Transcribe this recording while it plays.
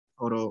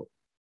Hold on.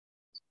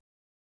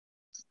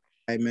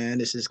 Hey man,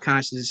 this is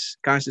Conscious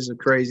of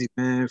Crazy,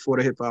 man. For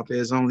the hip hop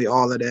is only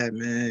all of that,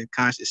 man.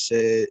 Conscious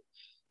of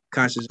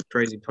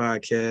Crazy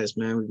podcast,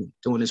 man. We've been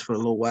doing this for a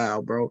little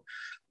while, bro.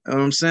 You know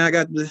what I'm saying? I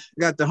got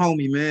the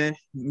homie, man.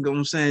 You know what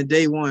I'm saying?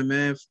 Day one,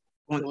 man.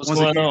 What's Once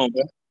going again, on,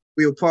 bro?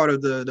 we were part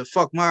of the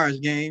Fuck Myers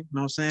game. You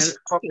know what I'm saying?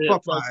 Yeah,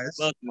 Fuck Myers.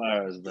 fuck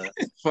Mars, bro.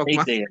 Fuck Hate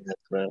my. their ass,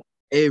 bro.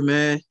 Hey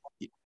man.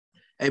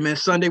 Hey man.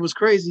 Sunday was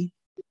crazy.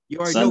 You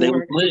already know Sunday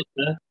was where lit,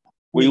 man.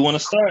 Where you we. want to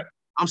start?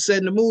 I'm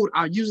setting the mood.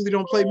 I usually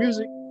don't play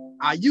music.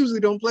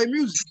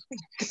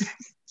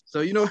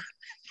 So know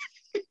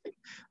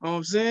what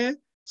I'm saying?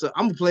 So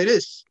I'm gonna play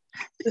this.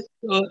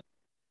 Uh,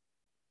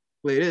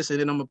 Play this, and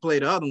then I'm gonna play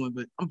the other one,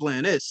 but I'm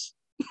playing this.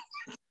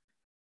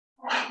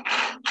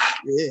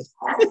 Yeah.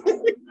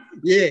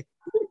 Yeah.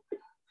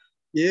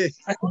 Yeah.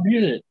 I can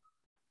hear it.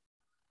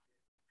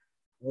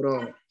 Hold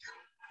on.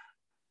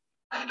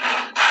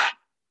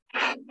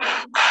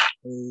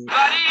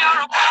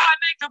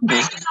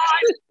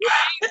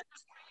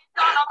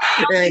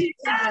 Hey,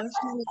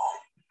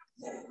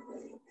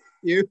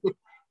 you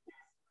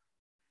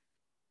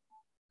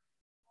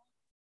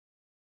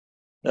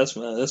That's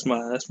my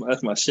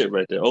shit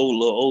right there.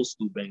 Old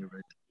school banger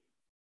right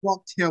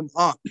fucked him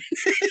up.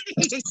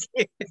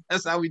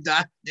 That's how we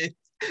died.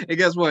 And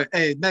guess what?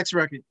 Hey, next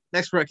record.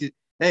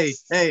 Hey,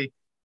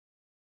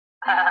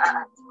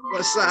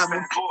 what's up,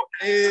 man?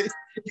 Hey. there.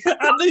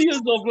 I knew you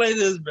was gonna play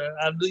this, bro.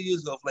 I knew you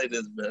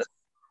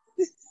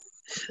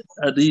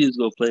was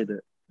gonna play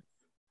that.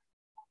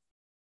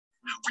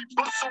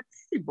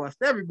 He bust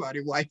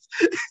everybody, wife.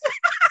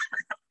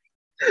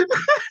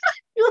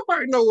 You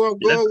already know where I'm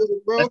going with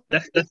it, bro.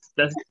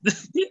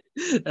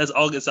 That's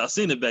August. I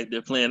seen it back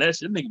there playing that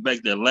shit. Nigga back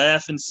there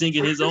laughing,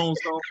 singing his own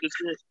song and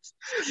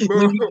shit. Bro.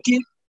 When you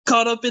get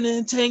caught up in an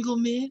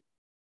entanglement,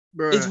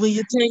 it's Bruh, when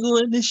you tangle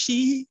in the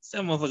sheets.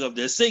 That motherfucker up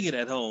there singing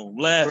at home,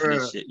 laughing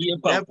and bruh. shit. Eating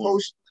That popcorn.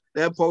 post,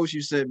 that post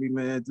you sent me,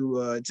 man,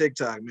 through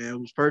TikTok, man,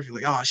 was perfect.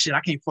 Like, oh shit,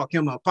 I can't fuck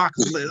him up. I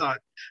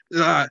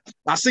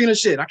seen the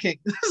shit. I can't.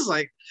 It's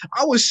like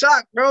I was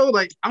shocked, bro.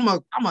 Like I'm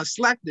a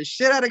slap the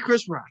shit out of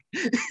Chris Rock.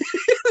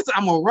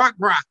 I'm a rock.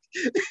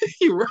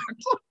 He rocked.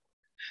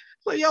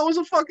 Like yo, it was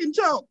a fucking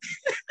joke,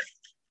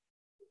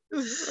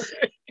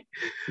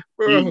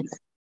 bro.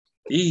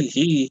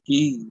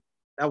 He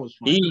That was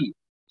funny.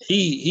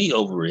 he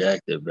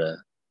overreacted, bro.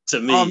 To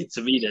Um, me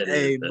that is,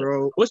 hey, bro.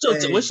 bro. What's Hey,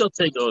 your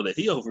take on that?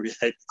 He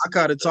overreacted. I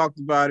kind of talked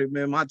about it,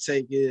 man. My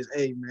take is,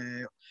 hey,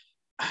 man,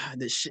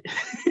 this shit.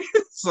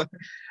 So,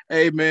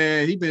 hey,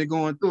 man, he been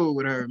going through it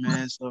with her,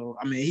 man. So,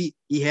 I mean,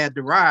 he had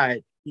to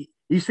ride.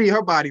 He see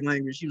her body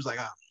language. She was like,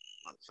 oh,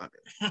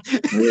 motherfucker.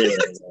 Yeah.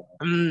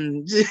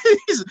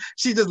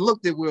 She just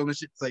looked at Will and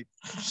she's like,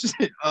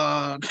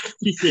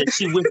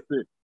 She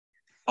whispered,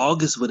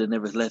 August would have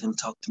never let him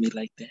talk to me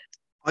like that.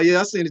 oh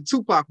yeah, I seen the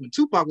Tupac when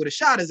Tupac would have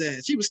shot his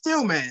ass. She was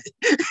still mad.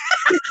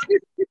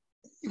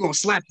 You gonna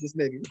slap this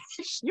nigga?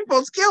 You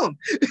supposed to kill him?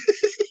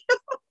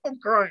 I'm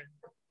crying,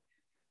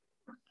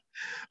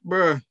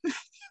 bruh.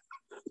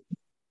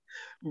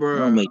 That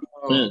don't make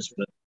Oh, sense,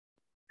 but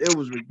it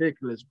was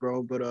ridiculous,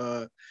 bro.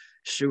 But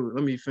shoot,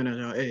 let me finish.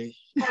 Hey,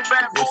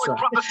 what's up?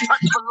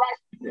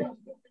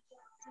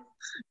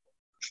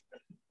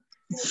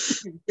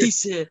 he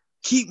said,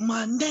 keep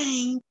my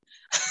name,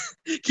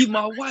 keep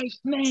my wife's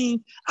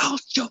name out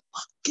your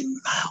fucking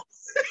mouth.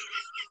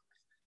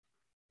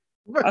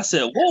 I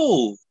said,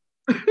 whoa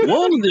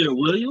there,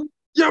 William.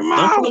 Your Don't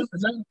mouth. pull out the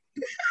knife.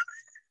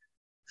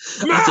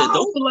 I said,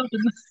 don't pull out the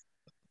knife.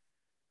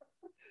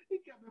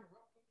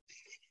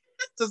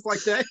 Just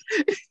like that.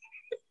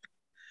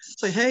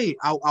 Say, hey,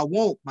 I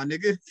won't, my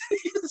nigga.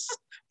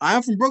 I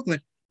am from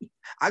Brooklyn.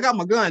 I got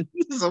my gun.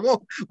 So,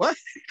 whoa, what?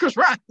 Chris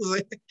Rock was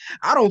like,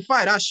 I don't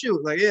fight, I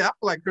shoot. Like, yeah, I feel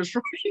like Chris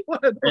Rock.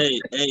 Hey,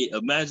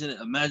 imagine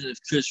if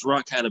Chris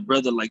Rock had a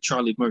brother like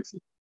Charlie Murphy.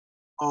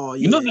 Oh,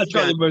 yeah. You know how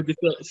Charlie Murphy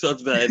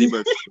felt about Eddie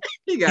Murphy.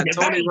 He got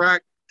Tony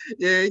Rock.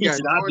 Yeah, he got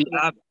said, Tony.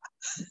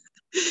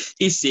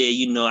 he said,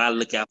 I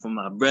look out for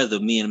my brother.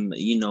 Me and the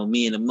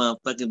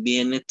motherfucker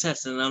being there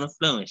tussling on the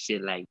floor and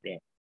shit like that.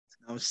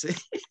 I'm saying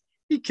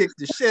he kicked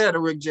the shit out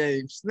of Rick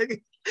James. Nigga,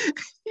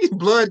 his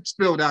blood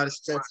spilled out his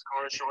chest.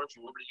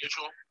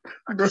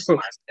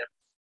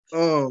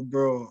 Bro.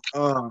 Bro.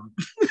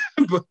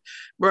 But,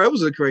 bro, it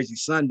was a crazy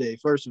Sunday,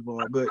 first of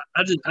all. But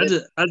I just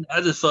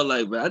felt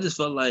like, bro, I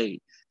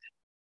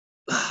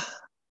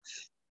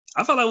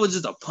felt like it was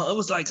just it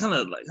was like kind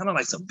of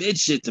like some bitch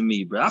shit to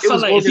me, bro. I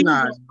felt like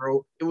organized,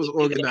 bro. It was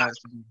organized.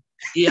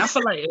 Yeah, I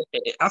felt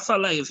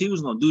like if he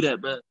was gonna do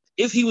that, bro,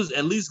 if he was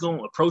at least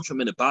gonna approach him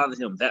and it bothered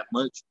him that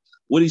much,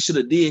 what he should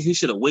have did, he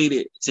should have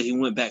waited till he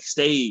went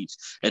backstage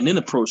and then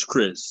approached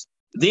Chris.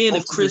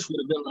 If Chris would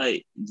have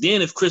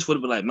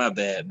been like, my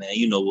bad, man,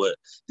 you know what?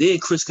 Then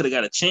Chris could have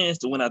got a chance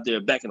to went out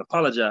there back and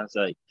apologize.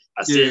 Like,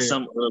 I said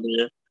something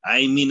earlier. I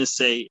ain't mean to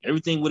say.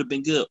 Everything would have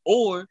been good.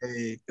 Or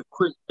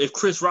if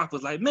Chris Rock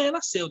was like, man, I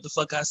said what the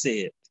fuck I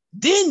said,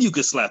 then you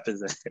could slap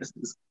his ass.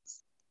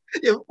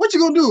 Yeah, what you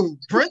gonna do,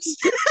 Prince?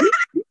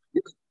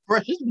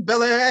 Fresh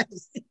Bel Air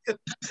ass.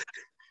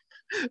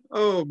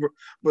 Oh, bro.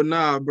 But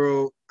nah,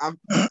 bro. I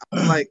feel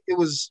like it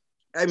was.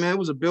 Hey, man, it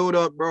was a build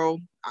up, bro.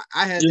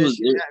 I had It that was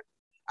shit.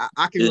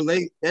 I can it,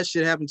 relate. That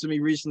shit happened to me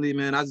recently,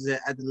 man. I just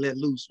had to let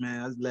loose,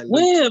 man. I just let loose.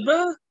 when,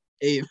 bro?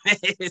 Hey, man,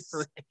 this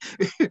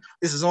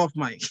is off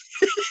mic.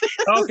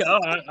 Okay, all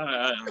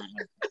right.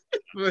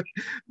 but,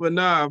 but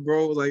nah,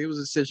 bro. Like it was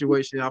a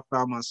situation I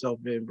found myself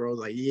in, bro.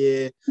 Like,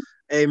 yeah,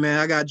 hey, man,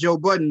 I got Joe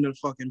Budden in the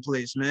fucking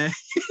place, man.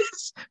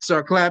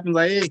 Start clapping,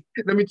 like, hey,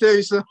 let me tell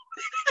you something.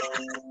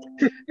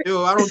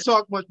 Yo, I don't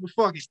talk much, but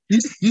fuck it.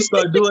 You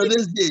start doing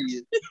this, did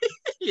you?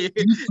 Yeah,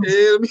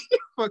 yeah, let me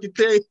fucking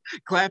tell you,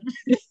 clapping.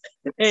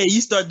 Hey,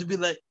 you start to be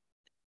like,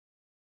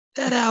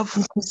 that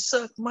album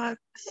sucked my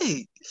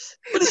dick.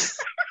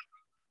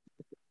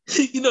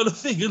 You know the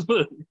finger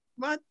look.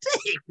 My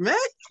dick, man.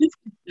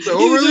 So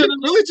He was really, doing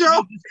the really, Joe,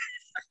 look.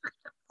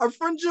 our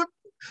friendship.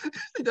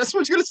 That's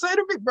what you're gonna say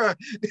to me, bro.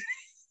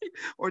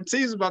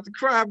 Ortiz about to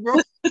cry, bro.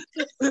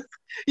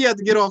 He had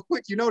to get off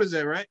quick. You notice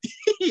that, right?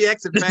 He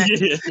exit fast.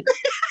 Yeah.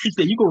 He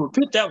said, you gonna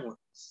repeat that one.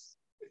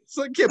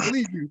 So I can't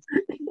believe you.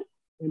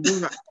 And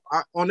then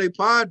on their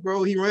pod,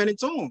 bro, he ran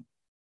into him.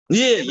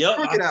 Yeah, And the yep.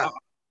 cricket out.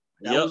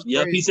 That was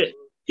Yep. crazy.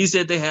 He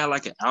said they had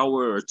like an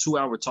hour or 2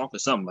 hour talk or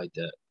something like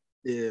that.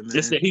 Yeah, They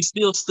man. said he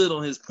still stood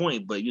on his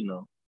point, but they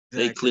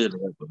Exactly. cleared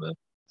it up a bit.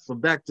 So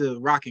back to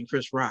rocking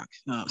Chris Rock.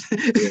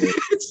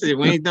 See,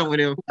 we ain't done with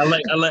him. I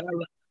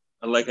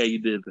like how you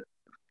did that.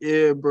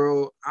 Yeah,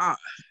 bro.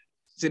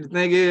 See, the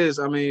thing is,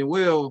 I mean,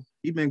 Will,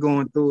 he been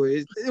going through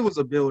it. It was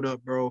a build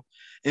up, bro.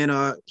 And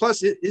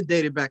plus it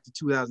dated back to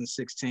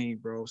 2016,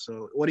 bro.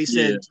 So what he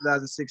said Yeah. in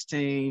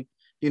 2016,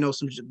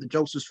 the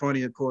jokes was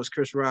funny, of course.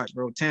 Chris Rock,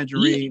 bro. Yeah.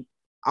 Tangerine.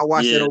 I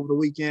watched that Yeah. over the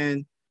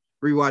weekend.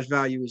 Rewatch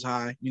value was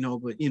high,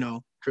 but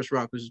Chris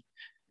Rock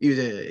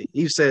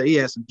he said he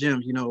had some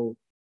gems,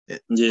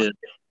 Yeah.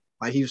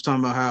 like he was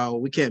talking about how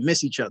we can't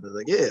miss each other.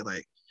 Like, yeah,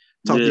 like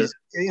talk Yeah. these,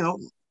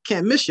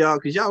 can't miss y'all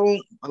because y'all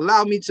won't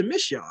allow me to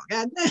miss y'all.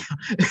 God damn.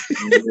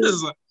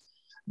 Yeah.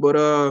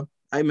 But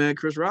hey man,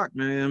 Chris Rock,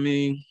 man. I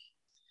mean,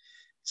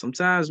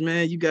 sometimes,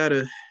 man, you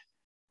gotta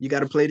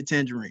play the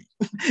tangerine.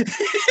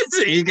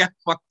 He got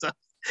fucked up.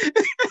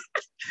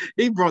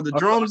 He brought the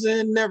drums in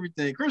and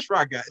everything. Chris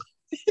Rock got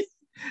it.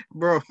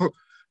 bro.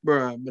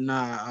 But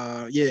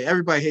nah, yeah,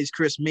 everybody hates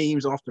Chris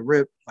memes off the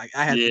rip. Like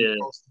I had to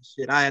post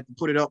shit. I had to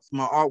put it up for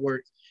my artwork.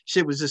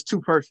 Shit was just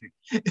too perfect.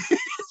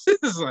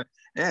 It's like,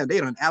 yeah, they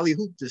done alley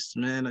hoop this,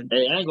 man.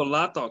 Hey, I ain't gonna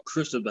lie, I thought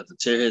Chris was about to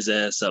tear his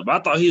ass up. I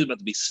thought he was about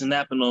to be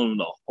snapping on him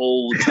the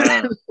whole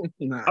time.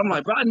 Nah. I'm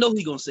like, bro, I know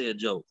he gonna say a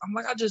joke. I'm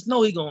like, I just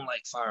know he gonna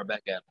like fire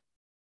back at him.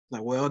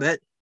 Like, well,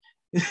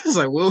 it's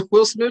like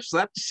Will Smith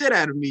slapped the shit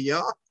out of me,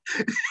 y'all.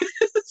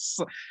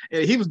 So,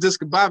 and he was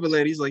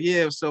discombobulated. He's like,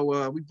 yeah,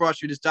 so we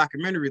brought you this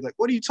documentary. Like,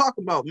 what are you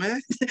talking about,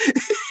 man?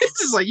 It's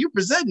just like, you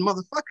presenting,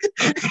 motherfucker.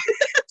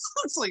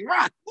 It's like,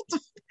 Rock.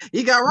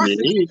 He got Rock.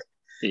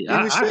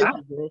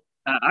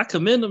 I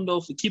commend him though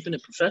for keeping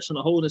it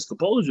professional, holding his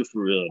composure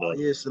for real though. Oh,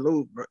 yeah,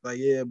 salute. Bro. Like,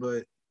 yeah,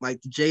 but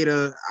like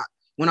Jada,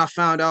 when I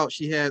found out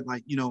she had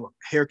like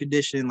hair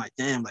condition, like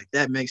damn, like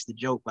that makes the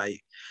joke. Like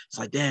it's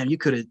like damn, you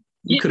could have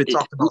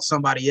talked about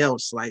somebody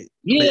else. Like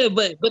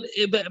but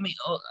I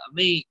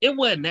mean, it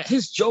wasn't that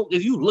his joke.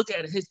 If you look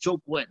at it, his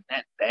joke wasn't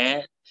that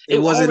bad. It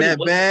wasn't that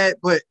bad,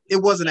 but it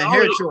wasn't a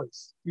hair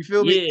choice. You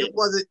feel me? Yeah.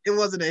 It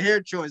wasn't a hair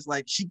choice.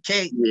 Like she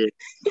can't. Yeah.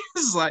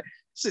 It's like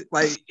shit.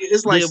 Like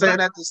it's like saying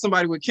that to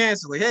somebody with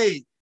cancer. Like,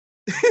 hey.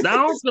 I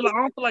don't feel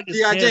like it's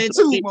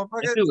cancer. Too,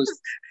 motherfucker. If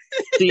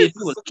it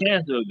was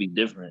cancer, it would be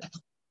different.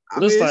 I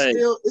mean,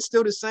 it's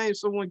still the same.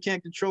 Someone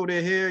can't control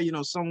their hair.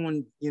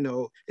 Someone,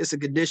 it's a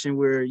condition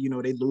where,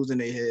 they losing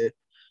their hair,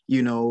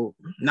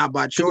 not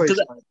by choice.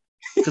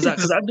 Because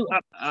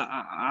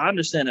I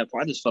understand that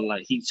part. I just felt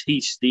like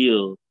he's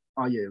still.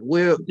 Oh yeah,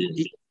 well,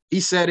 he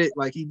said it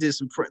like he did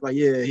some like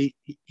yeah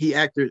he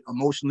acted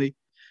emotionally,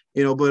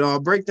 But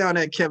break down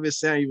that Kevin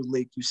Samuels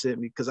leak you sent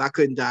me because I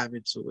couldn't dive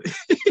into it.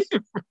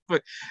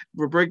 but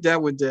break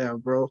that one down,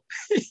 bro.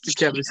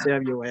 Kevin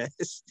Samuels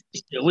ass.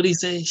 Yeah, what did he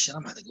say? Shit,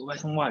 I'm about to go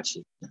back and watch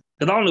it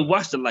because I only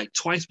watched it like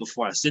twice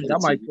before I sent it. I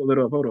might pull it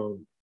up. Hold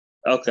on.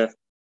 Okay.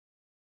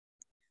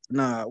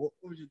 Nah, what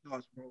was your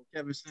thoughts, bro?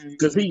 Kevin Samuels.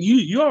 Because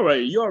you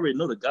already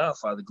know the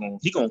Godfather going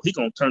he gonna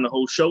turn the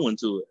whole show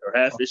into it or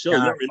half the show.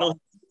 God. You already know.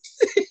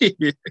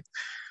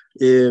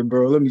 Yeah,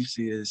 bro. Let me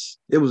see this.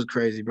 It was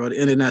crazy, bro. The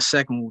end of that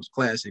second one was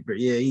classic, but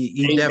yeah,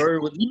 he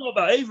definitely. You know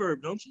about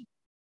Averb, don't you?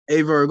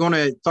 Averb,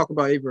 gonna talk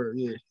about Averb,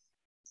 yeah.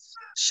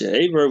 Shit,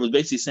 Averb was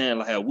basically saying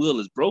like how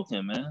Will is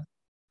broken, man.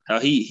 How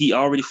he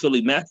already feel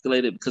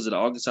emasculated because of the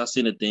August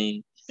Alsina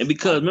thing, and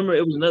because remember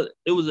it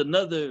was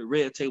another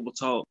Red Table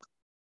Talk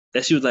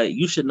that she was like,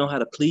 you should know how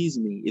to please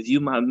me. If you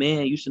my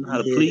man, you should know how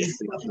to please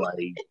me. I'm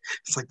like,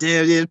 it's like,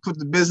 damn, yeah, put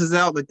the business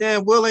out. Like,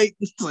 damn, Will ain't.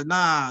 It's like,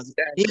 nah,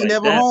 he ain't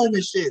never home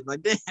and shit.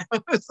 Like, damn,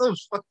 it's so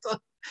fucked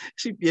up.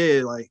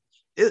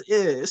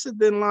 It's a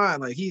thin line.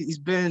 Like, he's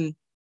been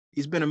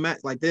a match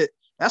like that.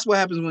 That's what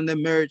happens when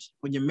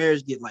your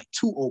marriage get like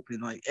too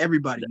open. Like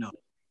everybody knows.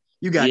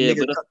 You got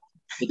niggas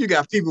You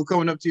got people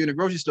coming up to you in the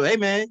grocery store. Hey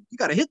man, you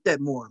gotta hit that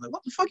more. Like,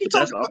 what the fuck you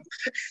talking about?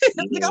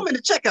 Nigga, I'm in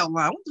the checkout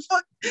line. What the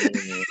fuck?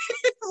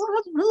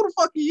 Who the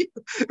fuck are you?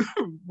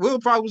 Will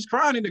probably was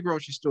crying in the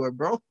grocery store,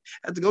 bro.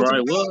 Had to go to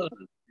the was.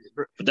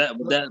 But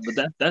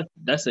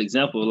that's an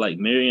example of like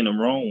marrying the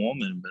wrong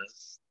woman, bro.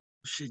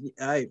 Shit,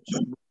 are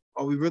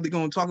we really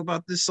gonna talk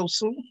about this so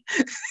soon?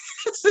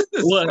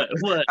 What?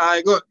 All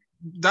right, go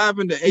dive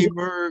into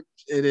A-Verb,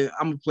 and then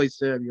I'm gonna play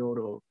Samuel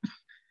though.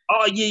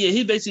 Oh yeah.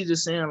 He basically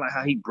just saying like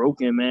how he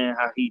broken, man.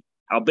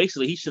 How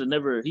basically he should have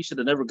never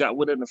got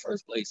with her in the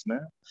first place,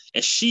 man.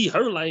 And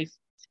her life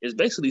is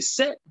basically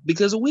set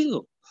because of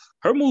Will.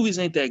 Her movies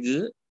ain't that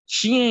good.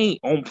 She ain't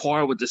on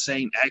par with the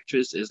same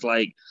actress as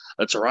like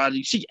a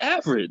Taraji. She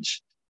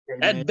average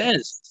at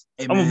best.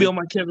 I'm gonna be on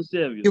my Kevin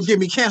Samuels. You'll get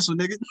me canceled,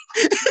 nigga.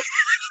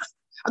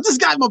 I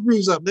just got my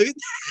views up, nigga.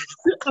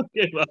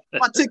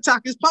 My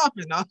TikTok is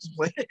popping. I'm just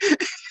playing.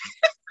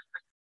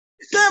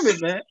 Damn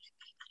it, man.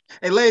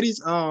 Hey,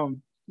 ladies,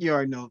 you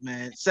already know,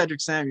 man. Cedric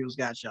Samuels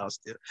got y'all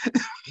still.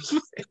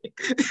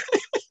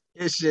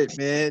 This shit,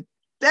 man.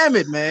 Damn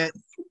it, man.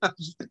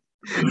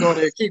 Go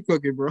there, keep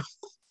cooking, bro.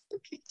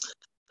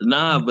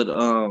 Nah, but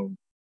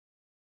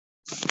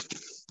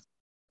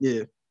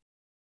yeah.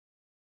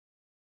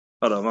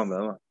 Hold on, my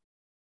bad.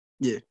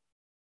 Yeah.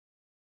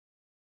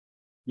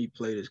 Me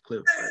play this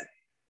clip. Right?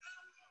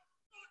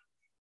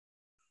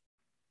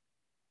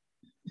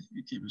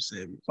 You keep it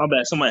saying. My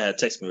bad. Somebody had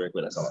texted me right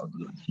quick. That's all I was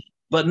doing.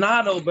 But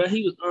nah, though, bro.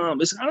 He was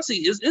it's honestly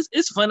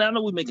it's funny. I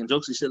know we're making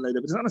jokes and shit like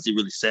that, but it's honestly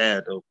really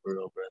sad though, for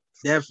real, bro.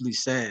 Definitely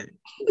sad.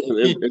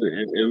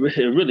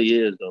 It really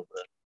is though,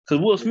 bro.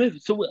 Because Will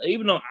Smith, so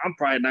even though I'm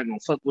probably not gonna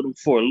fuck with him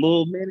for a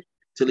little minute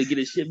till he get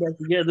his shit back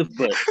together,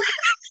 but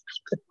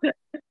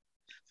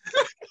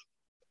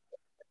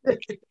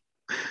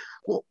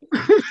Go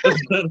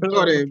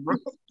ahead, bro.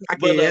 I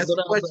can't answer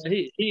the question.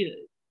 He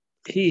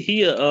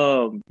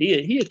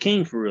a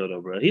king for real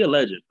though, bro. He a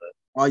legend, bro.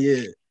 Oh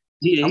yeah.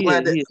 I'm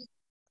glad that.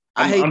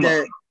 I hate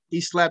that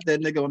he slapped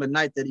that nigga on the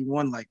night that he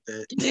won like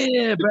that.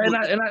 Yeah, bro.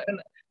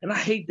 And I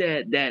hate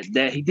that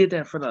he did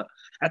that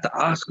at the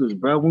Oscars,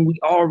 bro. When we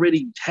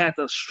already had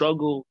to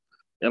struggle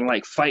and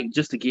like fight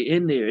just to get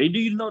in there. And do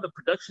you know the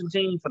production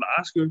team for the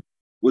Oscar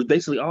was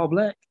basically all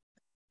black?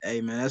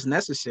 Hey man, that's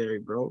necessary,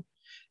 bro.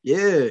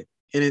 Yeah,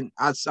 and then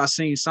I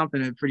seen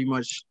something that pretty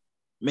much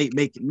made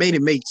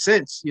it make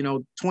sense.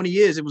 20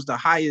 years it was the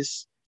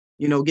highest.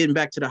 Getting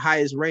back to the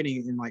highest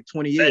rating in like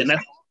 20 years. And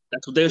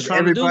that's what they were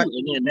trying to do.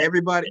 And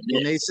everybody,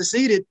 when they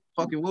succeeded,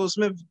 fucking Will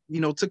Smith,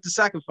 took the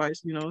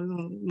sacrifice.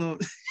 That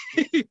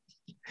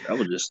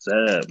was just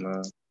sad,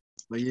 man.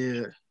 But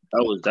yeah,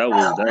 that was.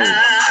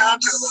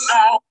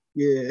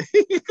 Yeah,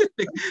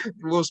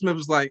 Will Smith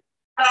was like.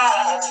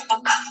 Yeah,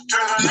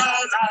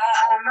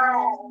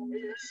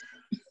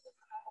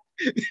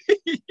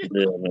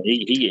 man.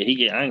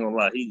 He I ain't gonna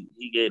lie,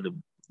 he gave the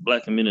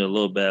black community a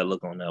little bad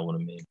look on that one, I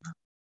mean.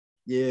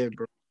 Yeah,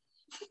 bro.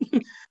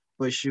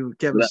 But shoot,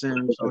 Kevin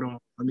Samuels, hold on.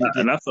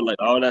 And I feel like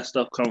all that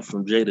stuff comes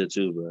from Jada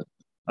too, bro.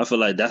 I feel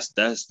like that's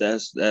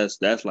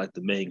like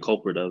the main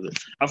culprit of it.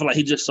 I feel like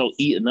he's just so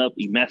eaten up,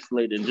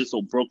 emasculated, and just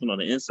so broken on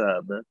the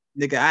inside, man.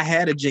 Nigga, I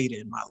had a Jada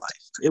in my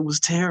life. It was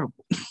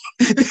terrible.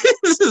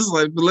 This is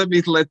like,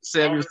 let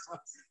Samuels.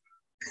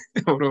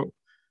 Hold on.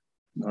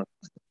 No.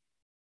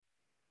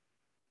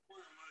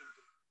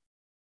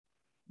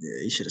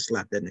 Yeah, he should have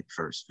slapped that nigga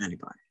first.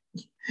 Anybody.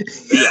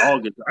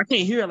 I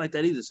can't hear it like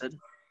that either, Cedric.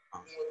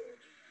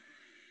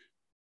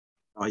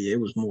 Oh yeah,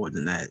 it was more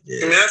than that. Yeah.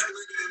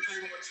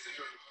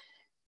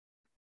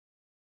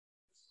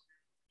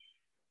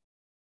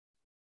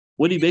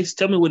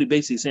 Tell me what he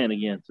basically saying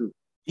again too.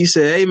 He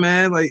said, "Hey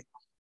man, like,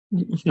 you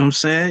know what I'm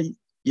saying?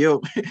 Your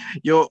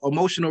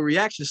emotional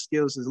reaction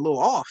skills is a little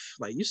off.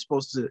 Like you're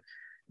supposed to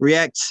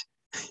react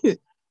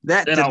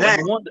that to that."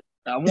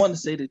 I want to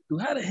say that too.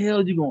 How the hell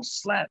are you gonna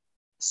slap?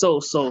 So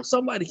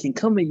somebody can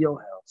come in your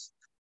house,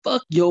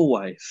 fuck your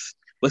wife,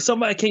 but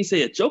somebody can't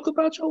say a joke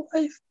about your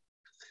wife?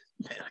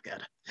 Man,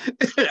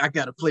 I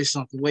gotta play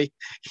something. Wait.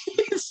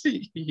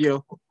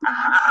 Yo.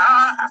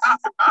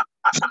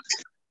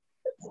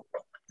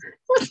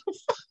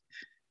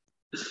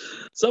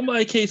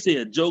 Somebody can't say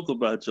a joke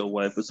about your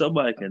wife, but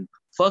somebody can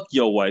fuck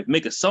your wife,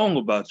 make a song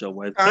about your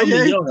wife, come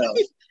to your house,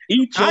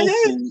 eat your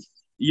food.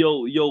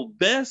 Your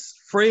best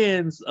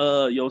friend's,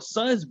 your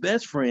son's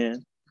best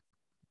friend,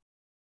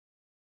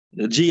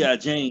 the G.I.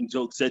 Jane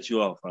joke set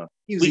you off, huh?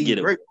 He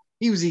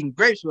was eating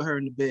grapes with her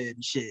in the bed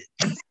and shit.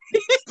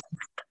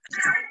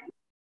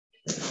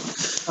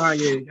 Oh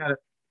yeah, you gotta.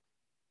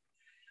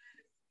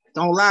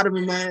 Don't lie to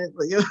me, man.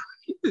 Like,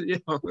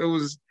 it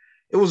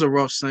was a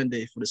rough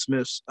Sunday for the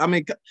Smiths. I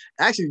mean,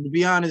 actually, to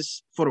be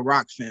honest, for the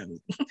Rock family,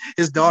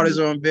 his daughters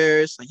are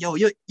embarrassed. Like, yo,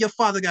 your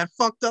father got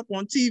fucked up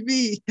on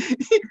TV.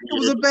 It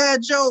was a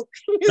bad joke.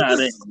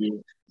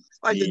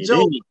 The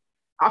joke.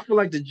 I feel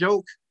like the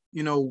joke,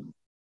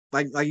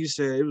 like you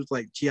said, it was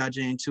like G.I.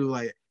 Jane too.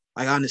 Like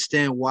I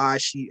understand why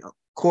she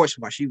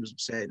was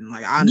upset, and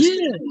like I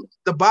understand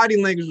the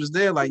body language was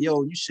there. Like,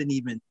 yo, you shouldn't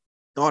even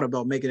thought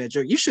about making that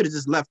joke. You should have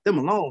just left them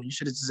alone. You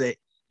should have just said,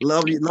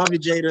 Love you,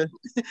 Jada.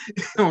 You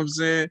know what I'm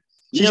saying?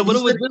 Yeah, but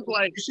it was just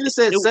like you should have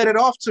said set it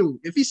off to.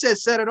 If he said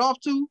set it off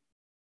to,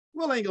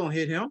 Will ain't gonna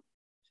hit him.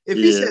 If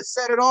he said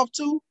set it off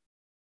to, you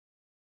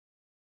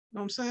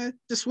know what I'm saying?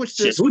 Just switch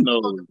this. Who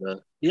knows?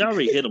 He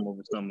already hit him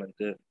over something like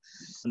that.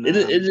 Nah.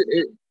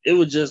 It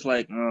was just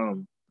like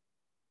what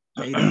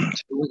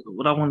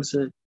I want to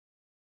say.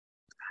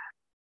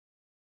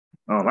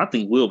 I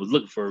think Will was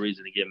looking for a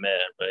reason to get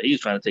mad, but he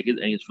was trying to take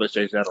his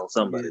frustration out on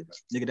somebody.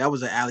 Yeah. Nigga, that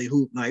was an alley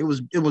hoop. Like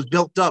it was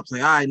built up.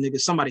 Like, all right, nigga,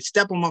 somebody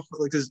step on my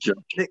foot. Because Joe,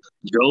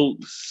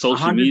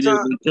 social media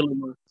killing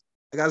him.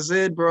 Like I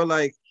said, bro,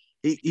 like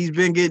he's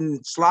been getting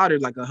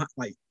slaughtered. Like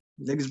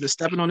niggas been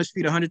stepping on his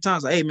feet 100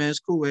 times. Like, hey man,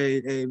 it's cool.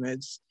 Hey man,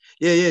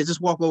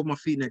 just walk over my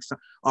feet next time.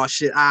 Oh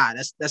shit,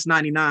 that's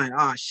 99.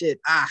 Oh shit,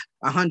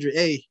 100.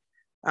 Hey,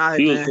 all right,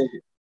 man.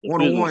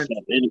 101.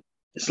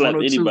 Slap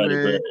anybody,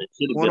 man.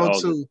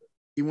 102.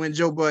 He went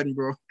Joe Budden,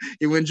 bro.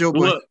 He went Joe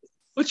Budden.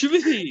 What you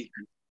mean?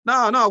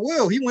 No,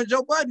 Will. He went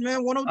Joe Budden,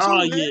 man. 102,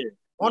 man. Yeah.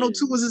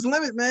 102 was his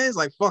limit, man. It's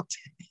like, fuck.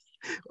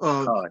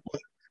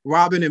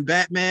 Robin and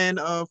Batman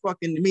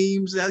fucking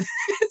memes.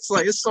 It's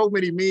like, it's so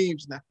many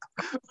memes now.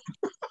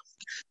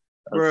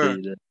 Bro.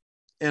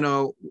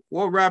 And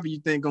what rapper you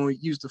think gonna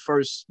use the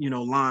first,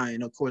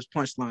 line, of course,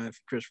 punchline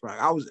for Chris Rock?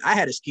 I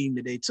had a scheme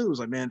today too. It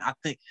was like, man,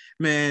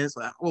 it's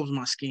like, what was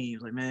my scheme?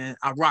 It's like, man,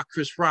 I rock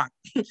Chris Rock.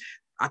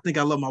 I think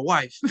I love my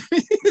wife.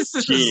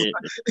 It's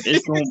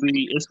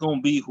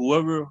gonna be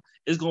whoever.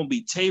 It's gonna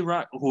be Tay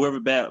Rock or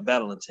whoever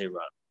battling Tay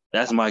Rock.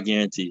 That's my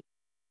guarantee.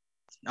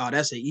 Oh,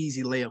 that's an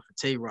easy layup for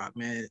Tay Rock,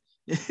 man.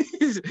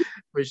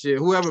 For shit,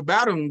 whoever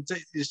battled him,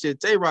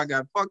 Tay Rock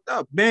got fucked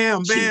up.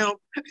 Bam, bam.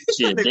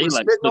 Shit, they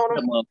like cooked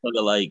that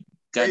motherfucker like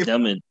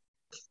goddamn it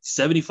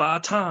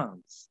 75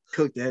 times.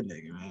 Cooked that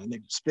nigga, man.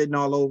 Nigga spitting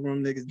all over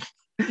him, nigga.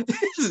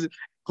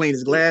 Clean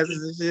his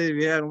glasses and shit.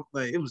 Yeah,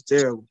 like it was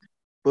terrible.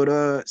 But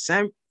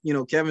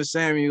Kevin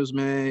Samuels,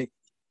 man.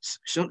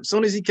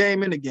 Soon as he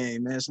came in the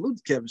game, man, salute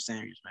to Kevin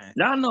Samuels, man.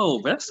 I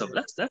know that's the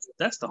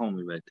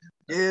homie right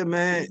there. Yeah,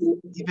 man.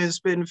 He been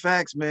spitting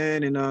facts,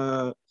 man,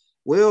 and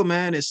Will,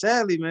 man, and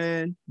sadly,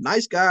 man,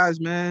 nice guys,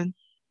 man.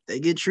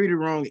 They get treated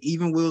wrong.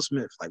 Even Will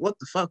Smith, like what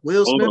the fuck,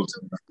 Will Smith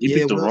too?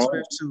 Yeah, Will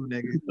Smith too,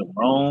 nigga. The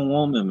wrong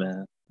woman,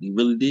 man. He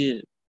really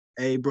did.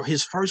 Hey, bro,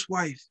 his first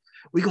wife.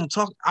 We gonna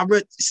talk. I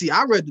read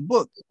the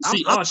book.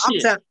 I'm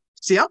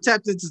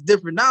tapped into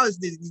different knowledge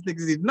that these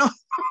niggas didn't know.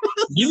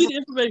 Give me the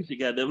information,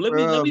 goddamn. Let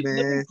me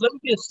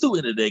be a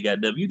student today,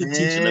 goddamn. You the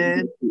teacher. Let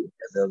me be a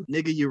student,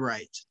 nigga, you're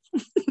right.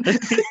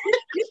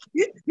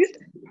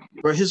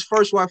 But his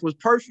first wife was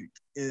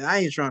perfect, and I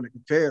ain't trying to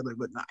compare, but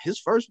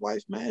his first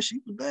wife, man, she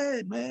was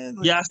bad, man.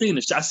 Like, yeah, I seen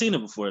it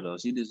before though.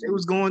 She just it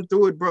was going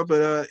through it, bro.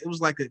 But it was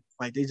like they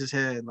just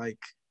had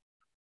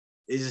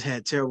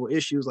terrible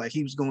issues. Like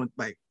he was going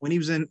when he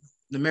was in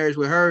the marriage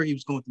with her, he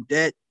was going through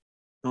debt.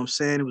 You know what I'm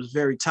saying? It was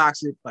very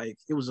toxic. Like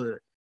it was a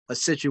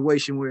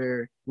situation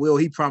where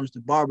he promised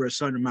the barber a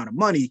certain amount of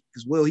money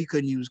because he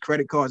couldn't use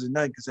credit cards or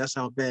nothing because that's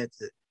how bad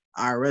the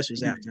IRS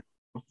was after him.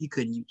 He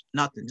couldn't use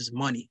nothing, just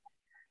money.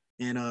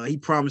 And he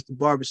promised the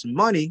barber some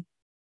money.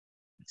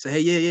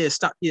 Say, hey,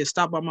 stop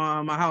by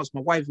my house.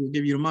 My wife will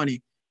give you the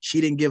money. She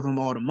didn't give him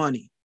all the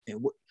money.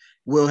 And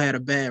Will had a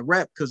bad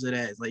rep because of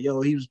that. It's like,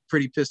 he was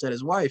pretty pissed at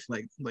his wife.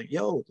 Like,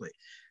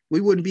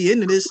 we wouldn't be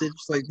into this.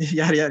 It's like,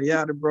 yada, yada,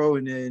 yada, bro.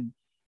 And then,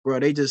 bro,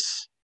 they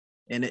was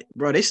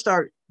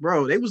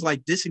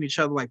like dissing each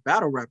other like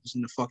battle rappers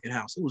in the fucking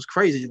house. It was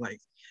crazy. Like,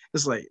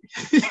 it's like,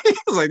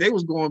 they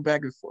was going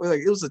back and forth. Like,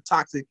 it was a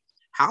toxic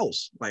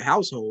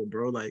household,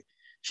 bro. Like,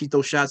 she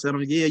throw shots at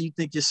him. Yeah, you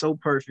think you're so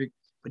perfect,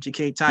 but you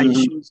can't tie your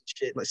shoes and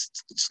shit. Like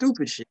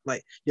stupid shit.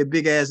 Like your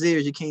big ass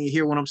ears, you can't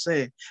hear what I'm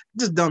saying.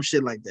 Just dumb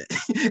shit like that.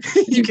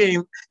 you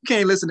can't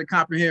listen to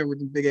comprehend with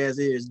the big ass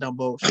ears,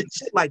 dumbo.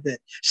 Shit like that.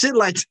 Shit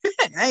like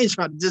that. I ain't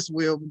trying to diss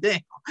Will, but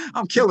damn,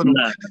 I'm killing him.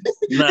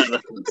 Nah.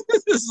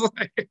 It's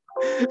like,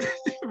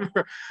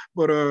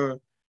 but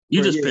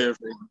you just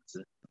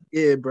paraphrasing.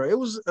 Yeah, bro. It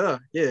was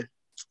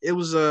it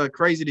was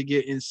crazy to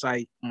get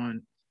insight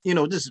on.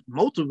 Just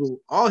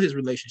all his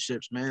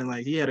relationships, man.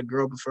 Like he had a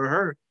girl before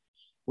her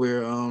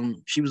where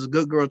she was a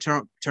good girl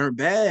turned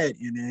bad,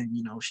 and then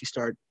she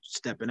started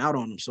stepping out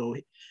on him.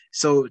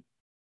 So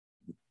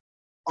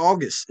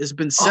August, it's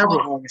been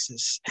several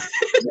Augusts.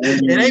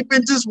 It ain't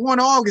been just one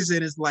August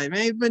in his life. It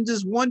ain't been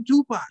just one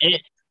Tupac.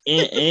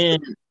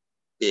 And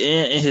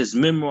in his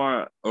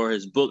memoir or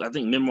his book, I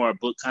think memoir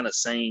book kind of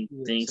same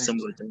things,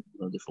 similar things,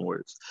 different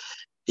words.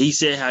 He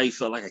said how he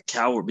felt like a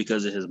coward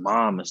because of his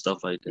mom and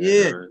stuff like that.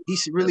 Yeah,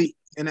 he's really,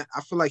 and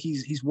I feel like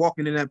he's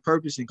walking in that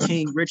purpose. And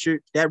King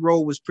Richard, that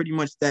role was pretty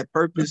much that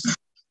purpose,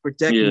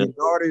 protecting his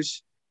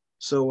daughters.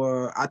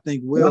 So I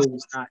think Will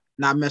was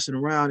not messing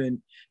around,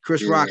 and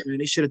Chris Rock, man,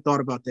 they should have thought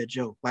about that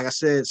joke. Like I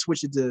said,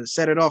 switch it to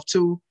set it off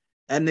too.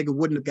 That nigga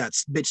wouldn't have got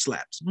bitch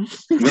slaps.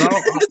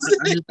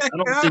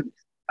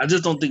 I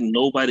just don't think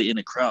nobody in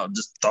the crowd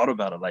just thought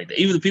about it like that.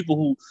 Even the people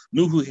who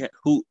knew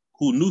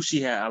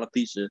she had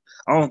alopecia,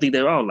 I don't think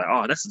they were all like,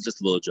 "Oh, that's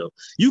just a little joke."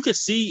 You could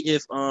see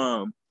if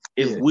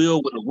If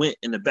Will would have went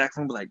in the back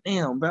room, be like,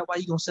 damn, bro, why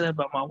you gonna say that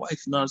about my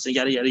wife? You know what I'm saying?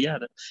 Yada yada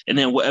yada. And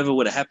then whatever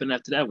would have happened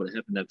after that would have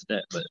happened after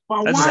that. But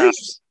my wife.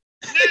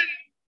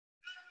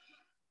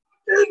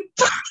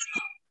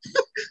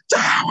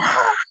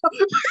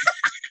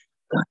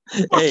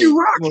 Fuck you,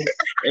 Rock.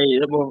 Hey,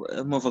 that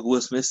motherfucker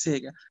Will Smith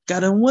said,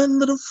 got in one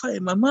little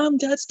fight. My mom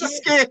got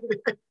scared.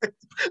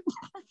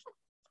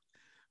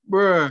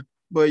 Bruh.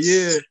 But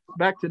yeah,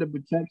 back to the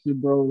protection,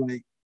 bro.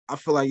 Like, I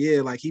feel like,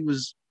 yeah, like he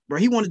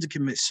wanted to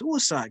commit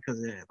suicide because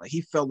of that. Like,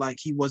 he felt like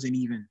he wasn't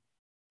even,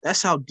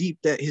 that's how deep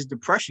that his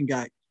depression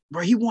got.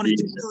 Bro, he wanted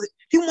to kill it.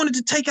 He wanted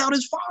to take out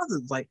his father.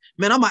 Like,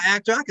 man, I'm an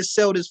actor. I could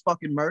sell this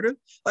fucking murder.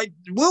 Like,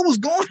 Will was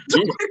going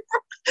through it.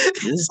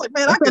 It's like,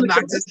 man, I could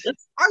knock this.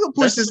 I could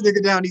push this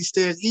nigga down these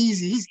stairs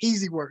easy. He's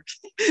easy work.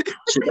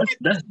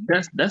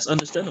 That's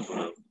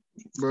understandable,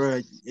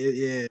 bro.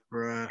 Yeah,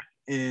 bro.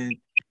 And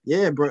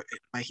yeah, bro.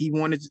 Like he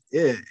wanted,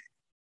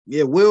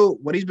 Will,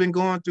 what he's been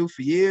going through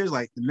for years,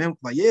 like the men,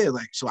 like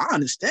like. So I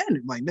understand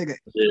it, like nigga.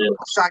 I'm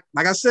shocked.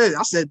 Like I said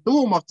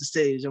threw him off the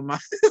stage on my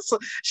so,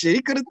 shit.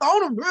 He could have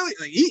thrown him really.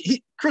 Like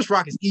he Chris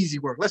Rock is easy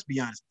work. Let's be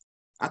honest.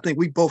 I think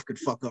we both could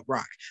fuck up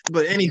Rock.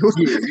 But anywho,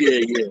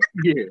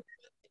 yeah.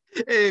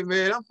 Hey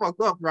man, I fuck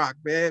up Rock,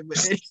 man. But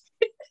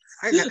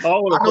I know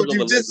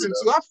jujitsu,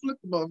 so I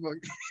flipped the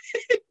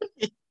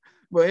motherfucker.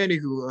 But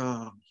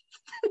anywho,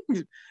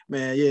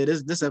 man, yeah,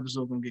 this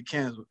episode gonna get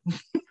canceled.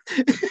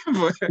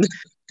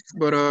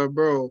 but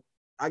bro,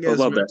 I guess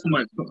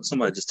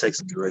somebody just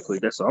texted me real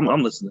quick. That's all.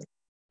 I'm listening.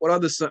 What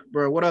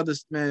other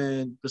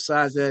man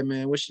besides that,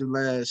 man? What's your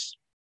last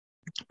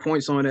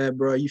points on that,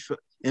 bro? You feel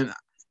and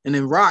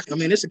then Rock. I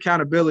mean, it's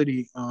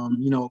accountability.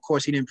 Of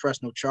course, he didn't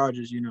press no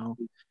charges.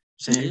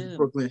 Saying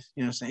Brooklyn,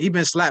 you know what I'm saying? He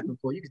been slapped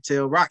before. You could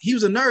tell Rock, he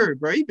was a nerd,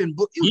 bro. He was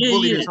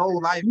bullied his whole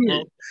life,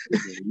 bro.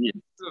 You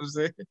know what I'm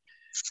saying?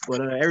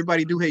 But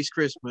everybody do hate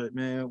Chris, but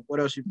man, what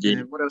else you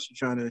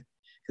trying to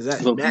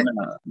but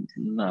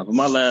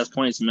my last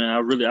points, man,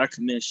 I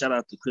commend shout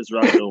out to Chris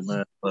Rock though,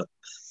 man, for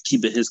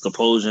keeping his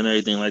composure and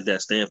everything like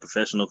that, staying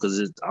professional, because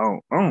that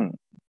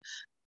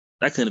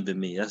couldn't have been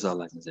me. That's all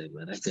I can say,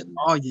 man. That couldn't.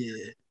 Oh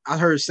yeah. I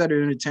heard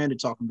Cedric Entertainer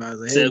talking about it.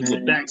 Like, said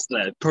with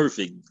backslap,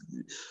 perfect.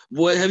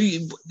 Boy,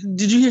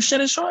 did you hear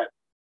Shannon Sharp?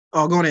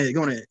 Oh, go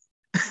ahead.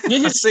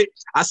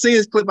 I see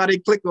his clip. I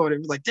didn't click on it. It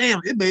was like,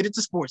 damn, it made it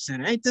to Sports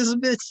Center. Ain't this a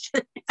bitch?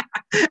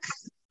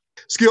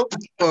 Skip.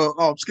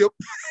 Skip.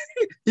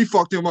 He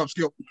fucked him up,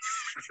 Skip.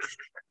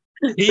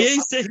 He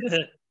ain't said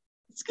that.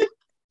 Skip.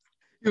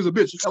 He was a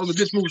bitch. That was a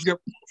bitch move,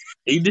 Skip.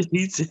 He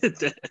said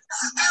that.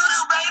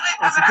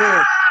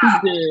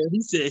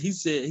 He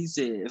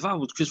said, if I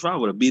was Chris Rock, I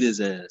would have beat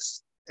his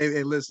ass.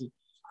 Hey, listen.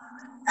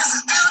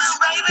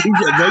 He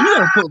said,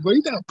 bro,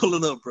 you gotta pull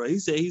it up, bro. He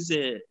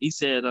said,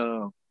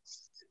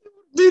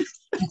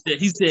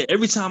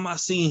 every time I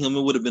seen him,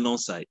 it would have been on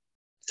site.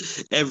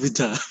 Every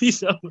time. He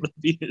said, I would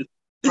have beat his.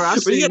 Bro, I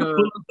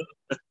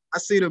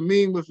see the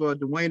meme with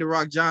Dwayne The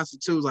Rock Johnson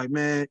too. Like,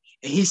 man,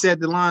 and he said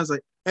the lines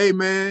like, "Hey,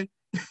 man,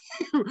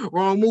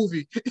 wrong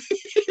movie."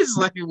 It's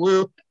like,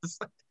 well,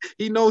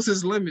 he knows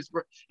his limits,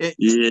 bro. And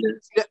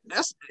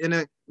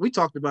we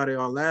talked about it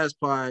on last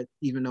pod,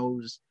 even though it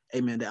was,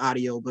 hey man, the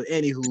audio. But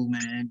anywho,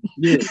 man,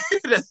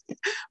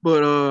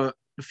 but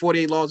the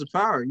 48 Laws of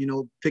Power,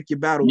 pick your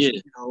battles.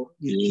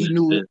 He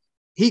knew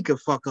he could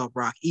fuck up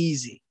Rock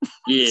easy.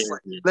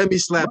 Like, let me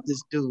slap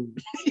this dude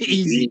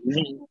easy.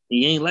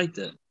 He ain't like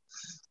that.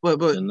 But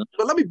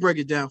let me break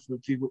it down for the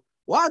people.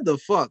 Why the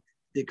fuck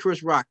did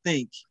Chris Rock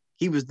think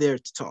he was there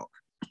to talk?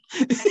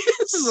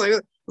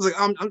 It's like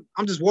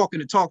I'm just walking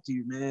to talk to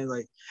you, man.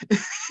 Like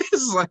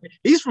it's like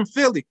he's from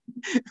Philly,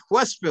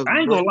 West Philly. I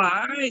ain't gonna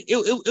lie,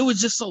 it was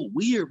just so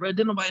weird, bro.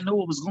 Didn't nobody know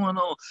what was going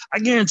on. I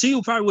guarantee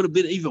you, probably would have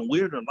been even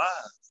weirder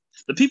live.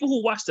 The people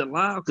who watched it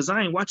live, because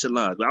I ain't watch it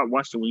live, I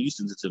watched it when you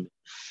sent it to me.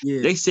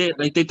 Yeah. They said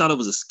like they thought it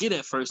was a skit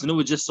at first, and it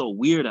was just so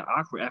weird and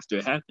awkward after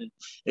it happened.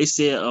 They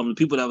said the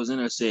people that was in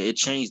there said it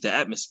changed the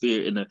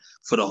atmosphere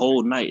for the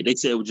whole night. They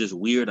said it was just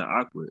weird and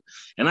awkward.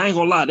 And I ain't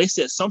gonna lie, they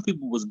said some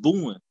people was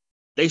booing.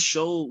 They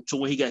showed to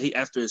when he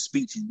after his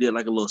speech, he did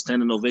like a little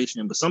standing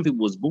ovation, but some people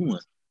was booing.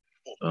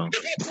 I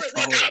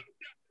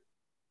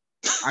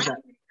got.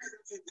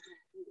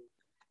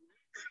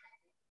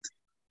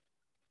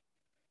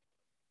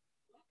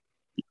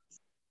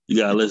 You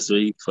gotta listen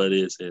to it for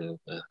this. Man.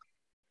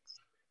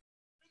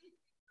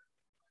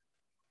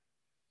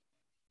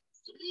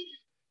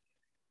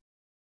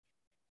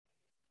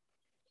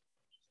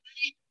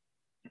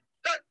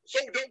 So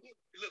don't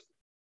listen.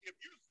 If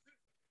you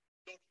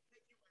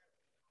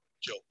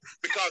don't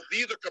because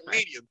these are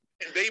comedians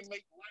and they make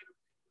light of.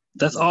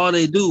 That's all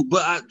they do.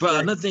 But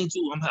another thing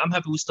too, I'm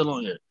happy we're still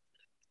on here.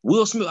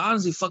 Will Smith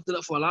honestly fucked it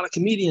up for a lot of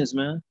comedians,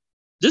 man.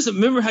 Just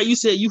remember how you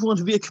said you wanted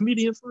to be a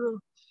comedian for real.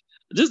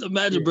 Just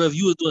imagine, bro, if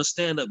you were doing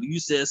stand-up and you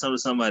said something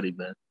to somebody,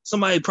 man.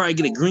 Somebody probably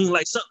get a green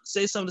light,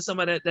 say something to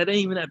somebody that ain't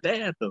even that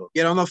bad, though.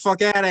 Get on the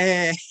fuck out of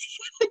here.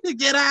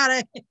 Get out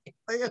of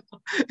here.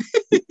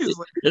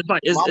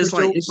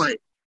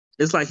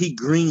 It's like he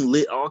green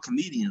lit all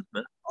comedians,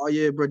 man. Oh,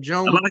 yeah, bro.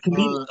 Jones. A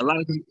lot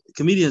of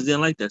comedians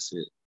didn't like that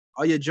shit.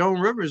 Oh yeah, Joan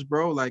Rivers,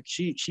 bro. Like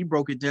she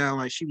broke it down.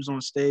 Like she was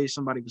on stage,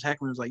 somebody was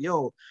heckling. Was like,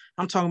 "Yo,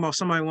 I'm talking about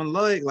somebody one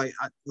leg, like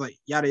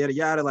yada yada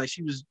yada." Like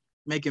she was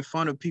making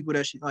fun of people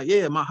that she like.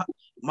 Yeah, my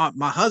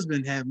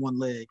husband had one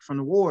leg from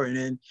the war, and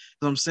then you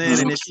know what I'm saying,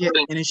 and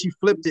then she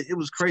flipped it. It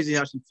was crazy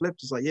how she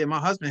flipped. It's like, yeah, my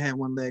husband had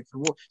one leg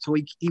from the war, so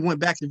he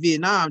went back to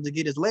Vietnam to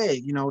get his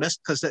leg. You know, that's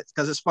because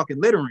it's fucking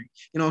littering.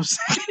 You know what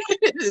I'm saying?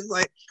 It's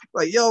like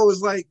yo,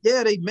 it's like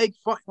yeah, they make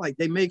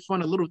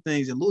fun of little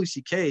things, and Louis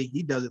C.K.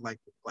 he does it like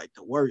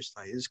the worst.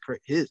 Like it's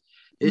his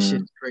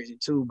shit is crazy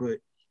too. But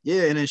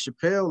yeah, and then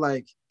Chappelle,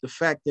 like the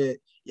fact that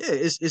yeah,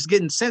 it's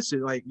getting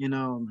censored. Like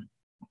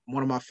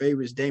one of my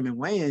favorites, Damon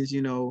Wayans.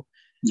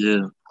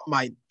 Yeah.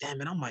 I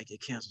might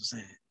get canceled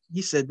saying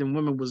he said them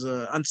women was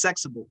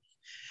unsexable.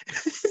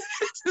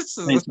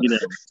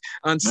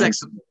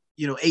 Unsexable.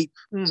 Ape.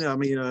 I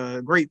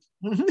mean, grape.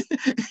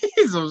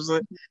 So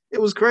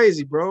it was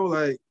crazy, bro.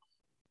 Like,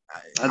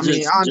 I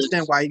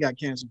understand why he got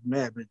canceled from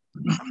that, but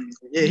I mean,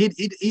 yeah,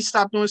 he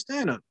stopped doing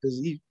stand up because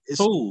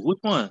which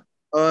one?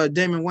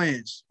 Damon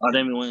Wayans. Oh,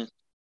 Damon Wayans.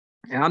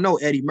 And I know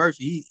Eddie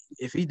Murphy.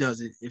 If he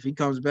does it, if he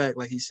comes back,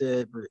 like he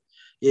said, but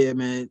yeah,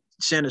 man,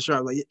 Shannon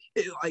Sharp,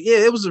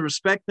 it was a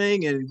respect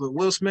thing, but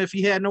Will Smith,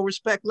 he had no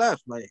respect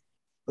left, like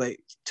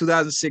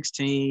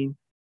 2016,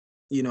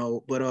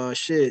 But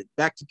shit,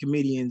 back to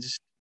comedians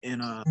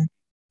and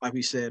like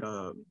we said,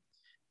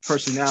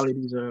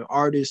 personalities,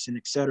 artists and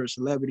etc.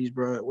 celebrities,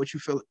 bro. What you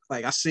feel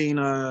like? I seen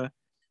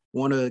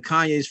one of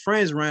Kanye's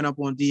friends ran up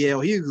on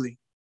DL Hughley.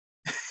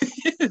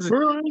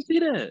 Bro, I didn't see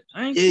that.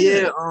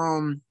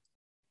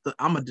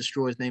 I'm gonna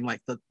destroy his name,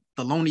 like the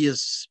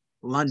Thelonious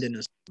London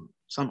or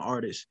some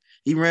artist.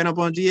 He ran up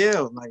on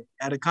DL like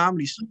at a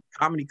comedy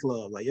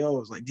club. Like yo, it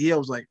was like DL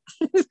was like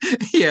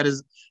he had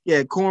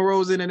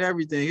cornrows in and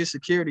everything. His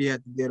security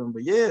had to get him,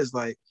 but yeah, it's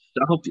like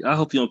I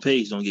hope your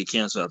page don't get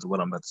canceled after what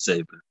I'm about to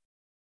say, but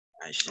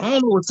I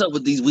don't know what's up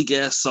with these weak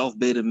ass soft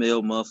beta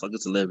male motherfucking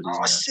celebrities.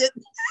 Oh shit.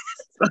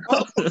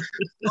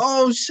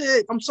 Oh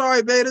shit. I'm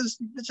sorry,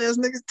 betas, bitch ass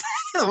niggas.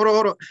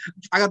 Hold on.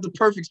 I got the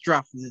perfect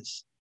drop for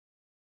this.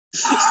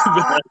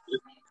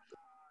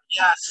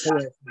 Yes.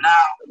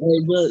 Now,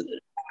 you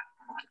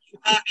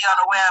may be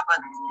unaware, but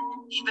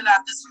even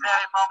at this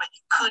very moment, you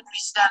could be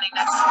standing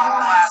next to a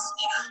whole ass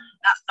nigga.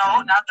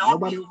 Don't.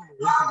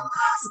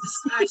 This is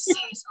a very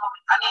serious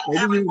moment. I need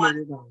everyone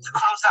to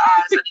close their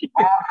eyes. I need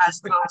all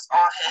eyes closed,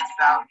 all heads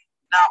bowed.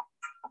 Now,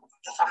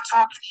 if I'm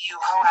talking to you,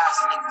 whole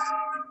ass niggas,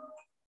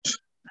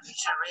 I need you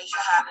to raise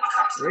your hand and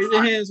come to the front. Raise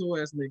your hands, whole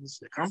ass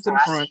niggas. Come to the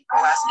front.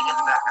 Whole ass nigga in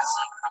the back. I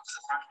see you. Come to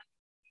the front.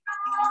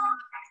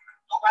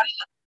 Nobody.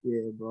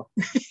 Yeah, bro.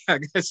 I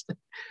guess.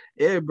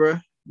 Yeah, bro.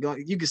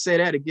 You can say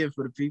that again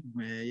for the people,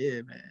 man.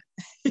 Yeah, man.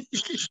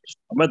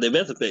 They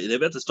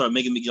better start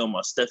making me get on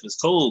my Stephen's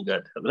toe,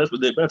 goddamn. That's what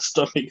they better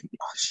start making me.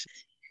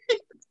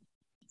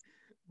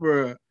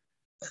 Bro.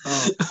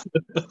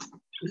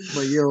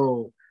 But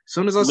yo,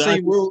 soon as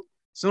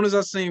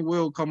I seen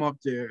Will come up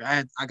there,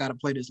 I gotta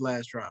play this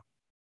last drop.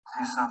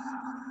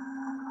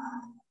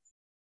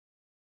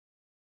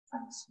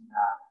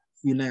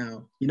 You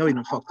know you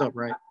done fucked up,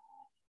 right?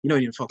 You know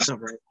you done fucked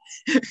up, right?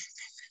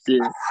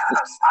 Yeah.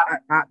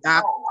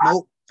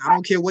 Nope. I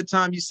don't care what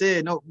time you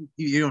said. No,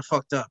 you done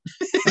fucked up.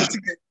 Because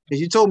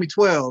you told me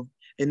 12,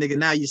 and nigga,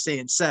 now you're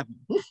saying 7.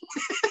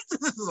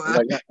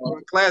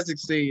 Classic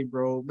scene,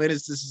 bro. But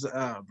it's just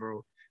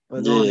bro.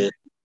 But yeah.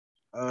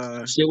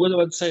 Shit, what was I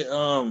about to say?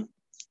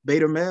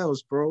 Beta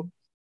males, bro.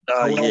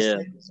 Yeah.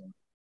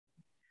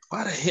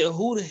 Why the hell?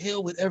 Who the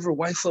hell would ever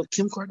wife up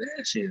Kim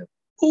Kardashian?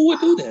 Who would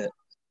do that?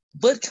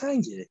 But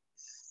Kanye.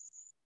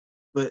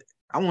 But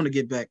I want to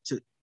get back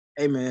to,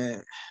 hey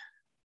man.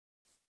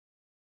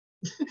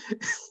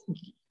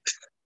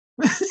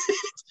 I'm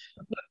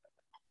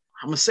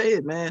gonna say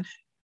it, man.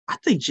 I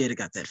think Jada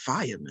got that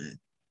fire, man.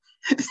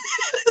 I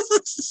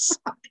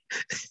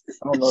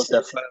don't know if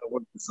that fire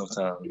works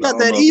sometimes. You got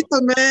that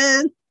ether,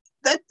 man.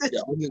 That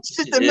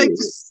shit that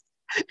makes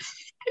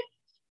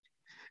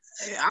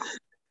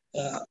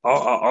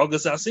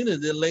August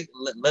Alsina didn't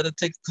let her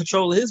take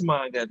control of his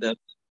mind, goddamn.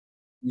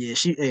 Yeah,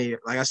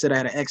 like I said, I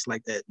had an ex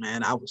like that,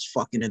 man. I was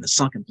fucking in the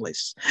sunken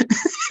place.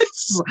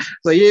 So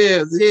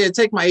yeah,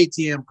 take my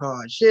ATM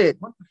card. Shit.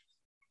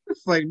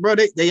 It's like, bro,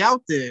 they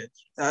out there.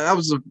 I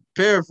was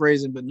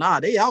paraphrasing, but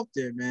nah, they out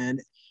there, man.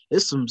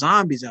 There's some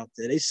zombies out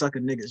there. They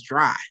sucking niggas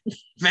dry.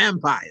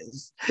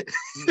 Vampires.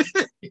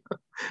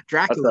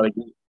 Dracula.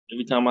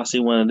 Every time I see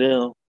one of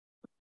them,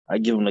 I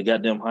give him the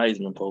goddamn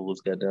Heisman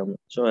pose, goddamn.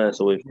 Show ass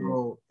away from me.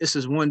 Bro, this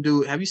is one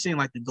dude. Have you seen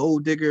like the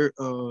Gold Digger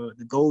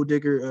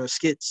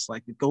skits,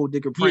 like the Gold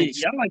Digger pranks?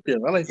 Yeah, I like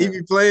them. He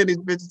be playing these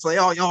bitches like,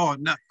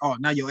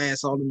 now your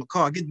ass all in my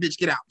car.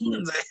 Get out.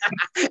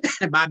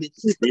 Bye, bitch.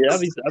 Yeah, I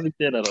be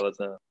saying that all the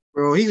time.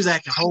 Bro, he was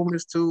acting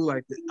homeless too.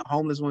 Like the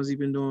homeless ones he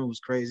been doing was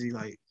crazy.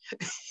 Like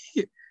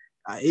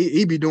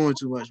he be doing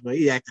too much, but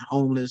he acting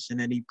homeless, and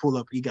then he pull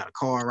up. He got a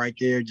car right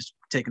there, just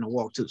taking a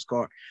walk to his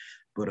car.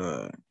 But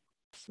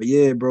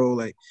yeah, bro,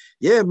 like,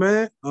 yeah,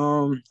 man.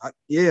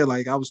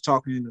 Like I was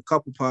talking in a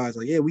couple pods,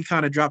 like, yeah, we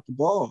kind of dropped the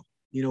ball,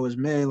 as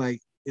men,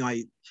 like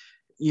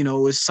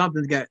it's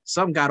something got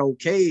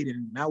okayed,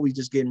 and now we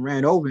just getting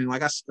ran over. And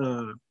like I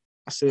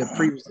said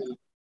previously,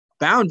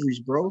 boundaries,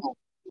 bro.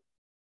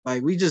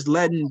 Like we just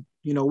letting,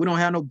 we don't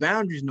have no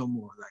boundaries no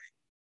more. Like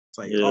it's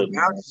like our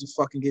boundaries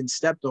are fucking getting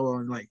stepped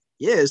on. Like,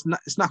 yeah, it's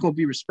not gonna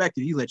be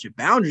respected. You let your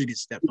boundaries get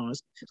stepped on.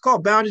 It's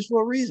called boundaries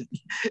for a reason.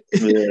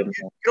 You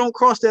don't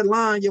cross that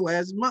line, your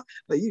ass is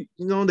like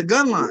on the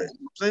gun line.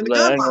 I'm the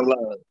gun line.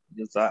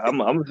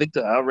 I'm a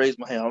victim. I'll raise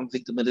my hand. I'm a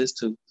victim of this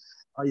too.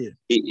 Oh yeah.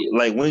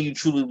 Like when you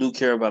truly do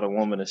care about a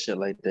woman and shit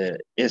like that,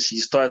 and she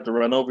starts to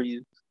run over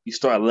you, you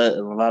start letting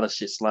a lot of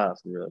shit slide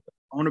for real.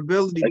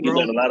 Vulnerability, like, bro. You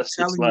let a lot of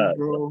shit slide,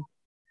 bro.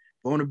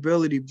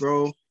 Vulnerability,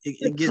 bro.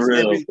 It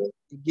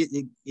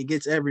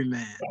gets every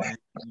man.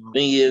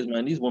 Thing is,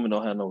 man, these women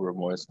don't have no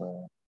remorse,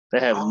 man.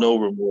 They have no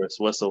remorse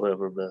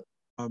whatsoever, bro.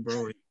 Oh,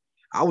 bro.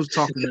 I was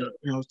talking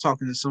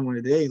to someone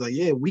today, like,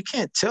 yeah, we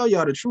can't tell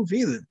y'all the truth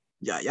either.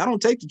 Y'all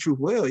don't take the truth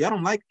well. Y'all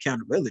don't like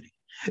accountability.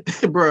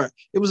 Bro,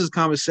 it was this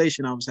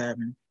conversation I was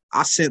having.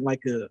 I sent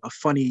like a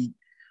funny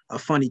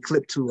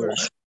clip to her.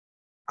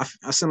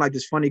 I sent like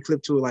this funny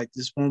clip to her, like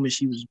this woman,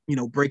 she was,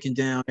 breaking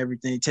down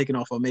everything, taking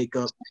off her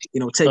makeup,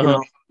 taking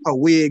off her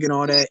wig and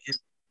all that. And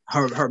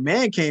her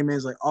man came in and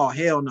was like, oh,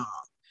 hell no. Nah.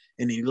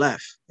 And he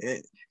left.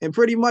 And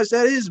pretty much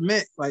that is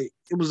meant, like,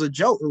 it was a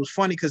joke. It was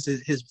funny because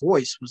his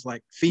voice was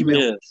like female.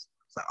 Yes.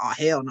 It's like, oh,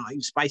 hell no. He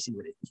was spicy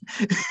with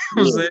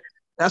it.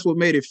 That's what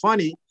made it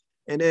funny.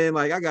 And then,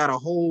 like, I got a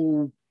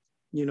whole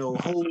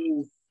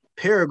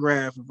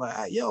paragraph of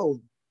like,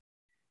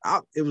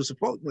 it was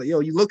supposed like,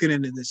 you looking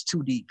into this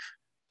too deep.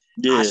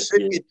 Yeah, I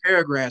should get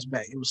paragraphs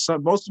back. It was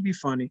supposed to be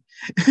funny.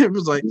 It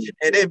was like,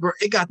 and then bro,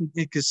 it got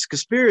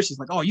conspiracies.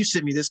 Like, oh, you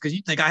sent me this because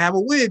you think I have a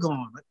wig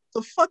on. Like,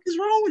 the fuck is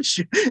wrong with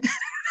you?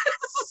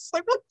 It's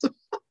like, what the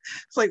fuck?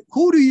 It's like,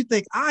 who do you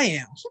think I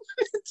am?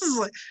 It's just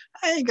like,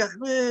 I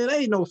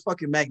ain't no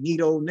fucking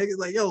Magneto, nigga.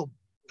 Like, yo,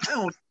 I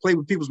don't play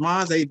with people's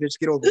minds. Hey, bitch,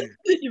 get over here.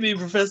 You mean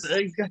Professor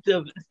X?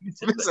 Goddamn.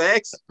 Professor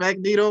X,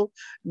 Magneto,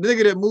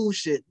 nigga that move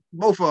shit.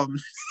 Both of them.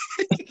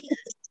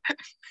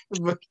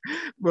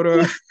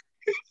 but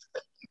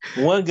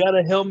one got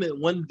a helmet,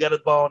 one got a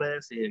bald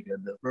ass head.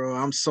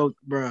 Bro,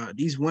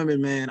 these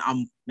women, man,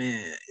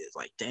 it's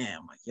like,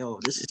 damn, like, yo,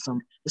 this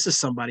is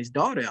somebody's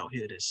daughter out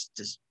here that's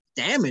just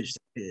damaged,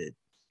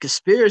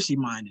 conspiracy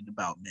minded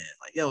about men.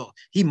 Like, yo,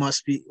 he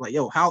must be like,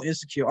 yo, how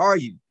insecure are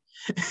you?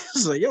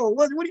 It's like, yo,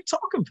 what are you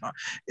talking about?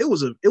 It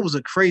was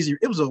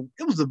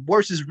the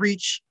worstest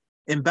reach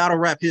in battle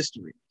rap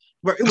history.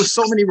 Where it was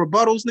so many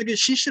rebuttals, nigga.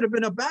 She should have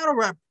been a battle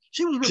rapper.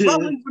 She was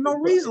rebutting for no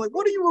reason. Like,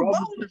 what are you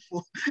rebutting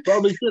for?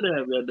 Probably should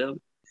have, man.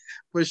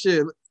 But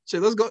shit,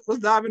 let's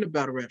dive into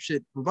battle rap.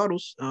 Shit,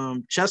 rebuttals.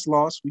 Chess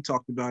loss. We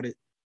talked about it.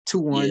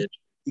 2-1. Yeah.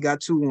 You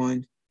got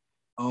 2-1.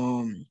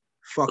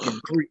 Fucking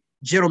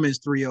gentlemen's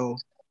 3-0.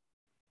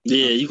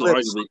 Yeah, you can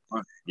argue with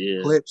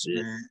Clips,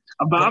 man.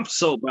 But I'm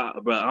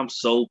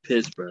so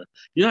pissed, bro.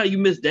 You know how you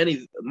missed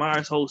Danny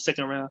Myers' whole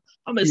second round?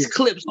 I missed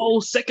Clips'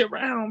 whole second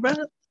round, bro.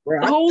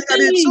 The whole thing. I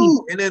did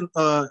too. And then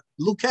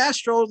Lou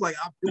Castro's like,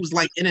 it was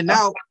like in and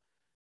out.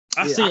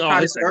 I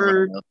caught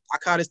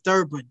his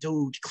third, but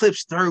dude,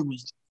 Clips' third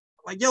was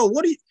like, yo,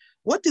 what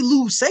did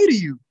Lou say to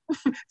you?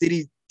 Did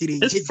he?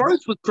 His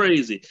first was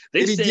crazy.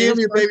 Did he give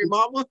me a baby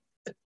mama?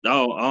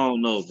 No, I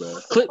don't know, bro.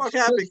 What the fuck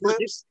happened,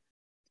 Clips?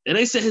 And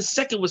they said his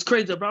second was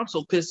crazy, but I'm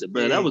so pissed,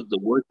 bro. Yeah. That was the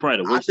worst, probably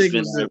the worst.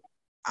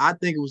 I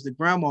think it was the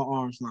grandma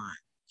arms line.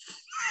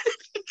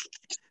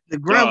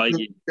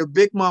 The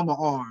big mama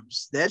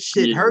arms. That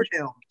shit hurt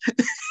him.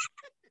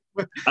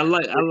 I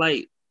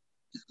like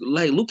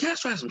Lou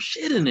Castro had some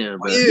shit in there,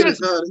 bro. Yeah,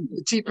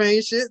 the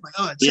T-Pain shit.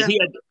 Like,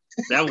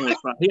 that one was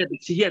fine. He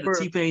had the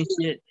T-Pain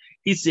shit.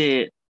 He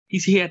said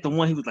he had the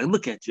one. He was like,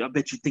 "Look at you. I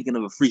bet you're thinking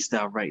of a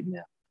freestyle right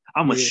now.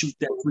 I'm gonna shoot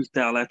that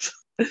freestyle at you."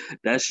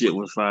 That shit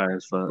was fire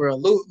as fuck. Bro,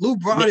 Lou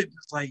brought it.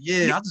 It's like,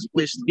 I just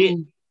wish.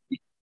 Then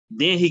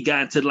he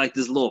got into like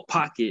this little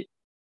pocket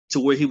to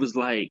where he was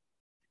like,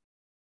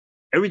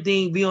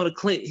 everything be on the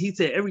clip. He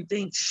said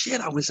everything.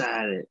 Shit, I wish I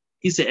had it.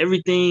 He said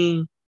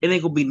everything. It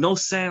ain't gonna be no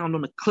sound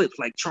on the clips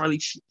like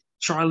Charlie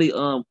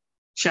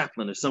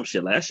Chaplin or some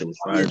shit. Like that shit was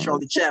fire. Yeah,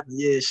 Charlie Chaplin.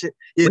 Yeah, shit.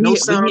 Yeah, no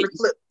sound on the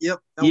clip. Yep.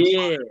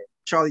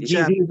 Charlie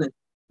Chaplin.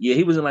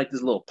 He was in like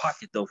this little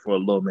pocket though for a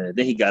little minute.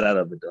 Then he got out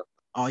of it though.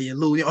 Oh yeah,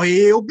 Lou. Oh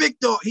yeah, Big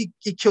Dog. He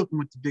killed him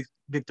with the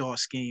big dog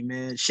scheme,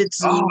 man. Shih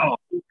Tzu. Oh,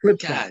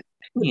 God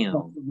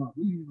damn.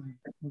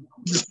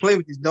 Just play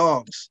with these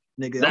dogs,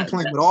 nigga. I'm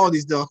playing with all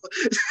these dogs.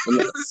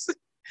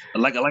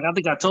 like I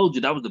think I told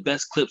you that was the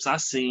best clips I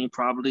seen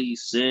probably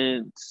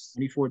since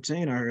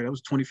 2014. I heard that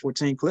was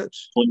 2014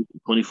 clips.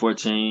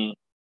 2014.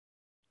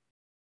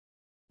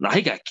 Now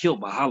he got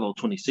killed by Hollow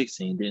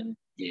 2016, didn't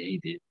he? Yeah, he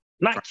did.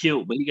 Not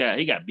killed, but he got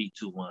beat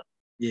 2-1.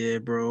 Yeah,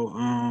 bro.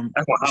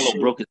 That's when Hollow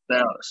broke his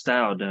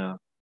style down.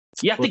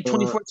 Yeah, I think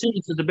 2014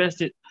 is the best.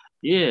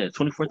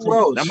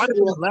 2014. That might have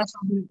been the last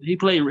time he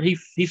played.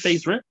 He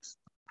faced Rex.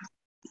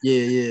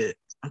 Yeah.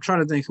 I'm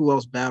trying to think who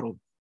else battled.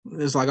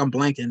 It's like I'm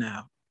blanking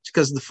now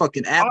because the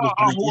fucking app was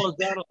blanking. Who else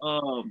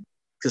battled?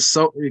 Because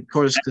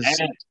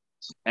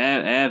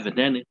Av and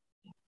Danny.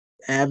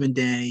 Av and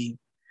Danny.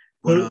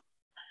 But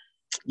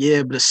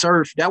yeah, but the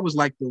Surf, that was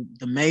like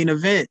the main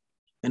event.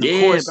 And of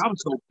Yeah, course, but I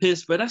was so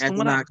pissed, but that's the After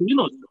one knock-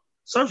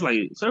 Surf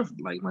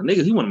like my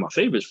nigga, he one of my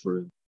favorites for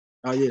real.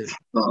 oh yeah,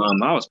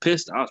 I was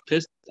pissed. I was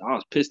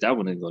pissed that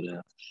one didn't go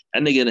down.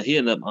 That nigga he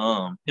ended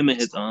up him and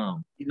his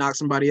he knocked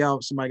somebody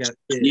out. Somebody got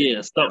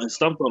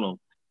stumped on him.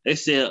 They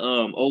said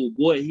old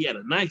boy he had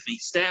a knife and he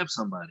stabbed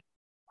somebody.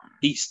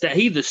 He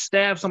either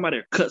stabbed somebody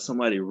or cut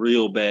somebody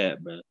real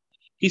bad, man.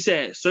 He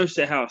said, Surf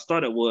said how it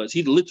started was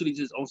he literally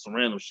just on some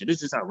random shit.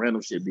 This is how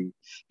random shit be.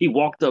 He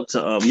walked up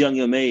to Young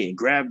M.A. and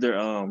grabbed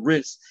their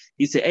wrist.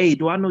 He said, "Hey,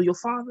 do I know your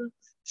father?"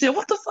 He said,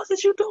 "What the fuck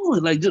is you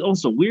doing?" Like just on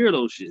some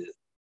weirdo shit.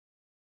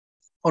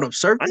 Hold up,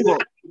 Surf.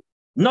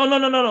 No.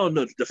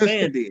 The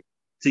fan did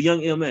to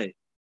Young M.A.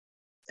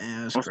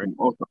 Damn, that's on crazy.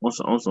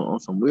 on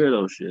some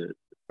weirdo shit.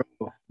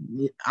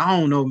 I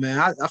don't know, man.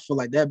 I feel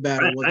like that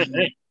battle was.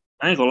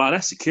 I ain't gonna lie,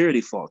 that's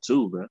security fault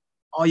too, bro.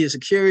 Oh yeah,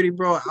 security,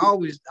 bro. I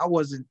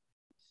wasn't.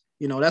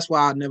 That's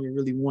why I never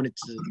really wanted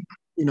to,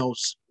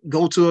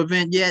 go to an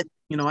event yet.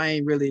 I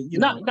ain't really,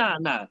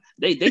 Nah.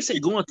 They say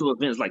going to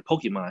events like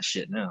Pokemon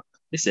shit now.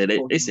 They said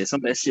some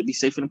of that shit be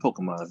safer than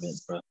Pokemon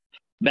events, bro.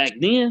 Back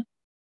then.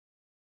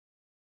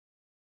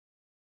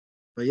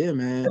 But yeah,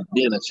 man.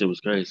 Yeah, that shit was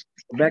crazy.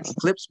 Back to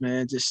Clips,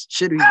 man. Just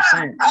shit he was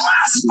saying.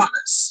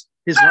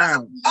 His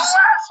rounds.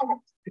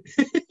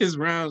 His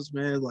rounds,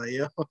 man. Like,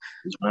 yo.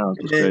 His rounds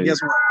was man, crazy.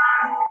 guess what?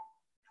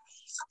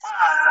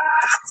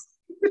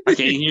 I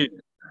can't hear it.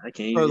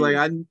 I was like,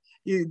 I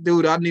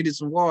needed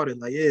some water.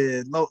 Like,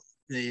 yeah.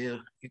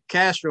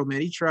 Castro,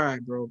 man, he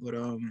tried, bro. But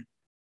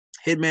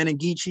Hitman and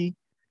Geechee,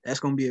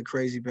 that's gonna be a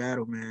crazy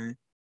battle, man.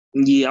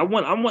 Yeah, I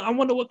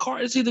wonder what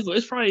card it's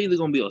it's probably either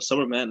gonna be a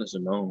Summer Madness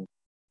or no.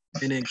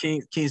 And then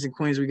Kings and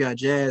Queens, we got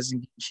Jazz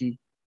and Geechee.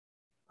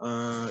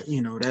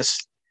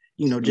 That's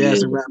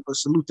Jazz and rapper.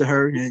 Salute to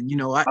her, and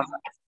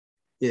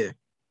yeah.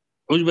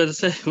 What you better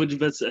say?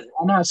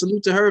 I'm not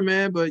salute to her,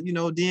 man. But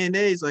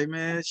DNA is like,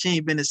 man, she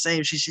ain't been the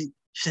same. She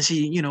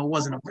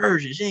wasn't a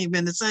virgin. She ain't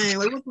been the same.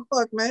 Like, what the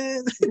fuck,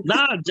 man?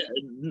 Nah.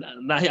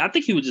 I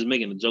think he was just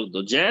making a joke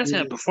though. Jazz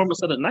had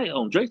performance of the night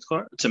on Drake's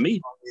card. To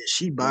me,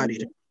 she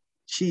bodied it.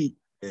 She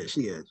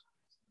had.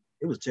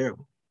 It was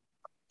terrible.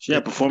 She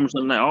had performance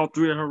of the night. All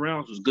three of her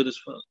rounds was good as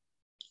fuck.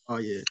 Oh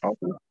yeah.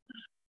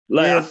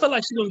 I feel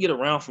like she's gonna get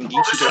around from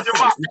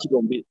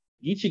Geechee.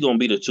 Geechee gonna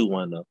be the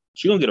 2-1 though.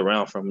 She gonna get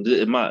around from it.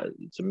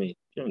 To me,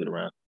 she gonna get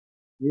around.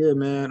 Yeah,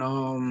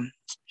 man.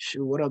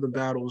 Shoot, what other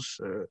battles?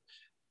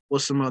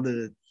 What's some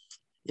other?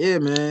 Yeah,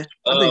 man.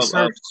 I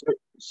think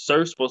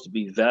Surf's supposed to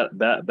be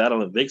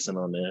battling Vixen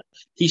on there.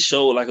 He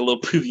showed like a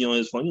little preview on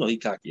his phone. He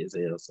cocky as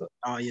hell. So.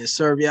 Oh yeah,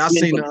 Surf. Yeah,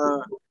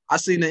 I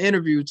seen the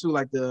interview too,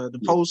 like the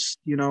post.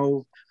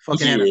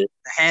 Fucking had a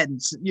hat and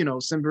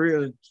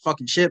Simbaria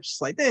fucking chips.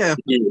 Like, damn.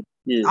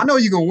 Yeah. I know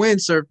you're gonna win,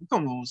 Surf.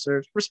 Come on,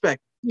 Surf.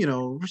 Respect.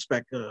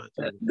 Respect.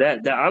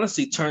 That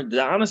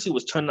honestly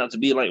was turning out to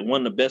be like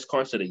one of the best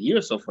cards of the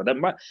year so far.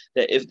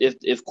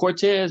 If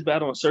Cortez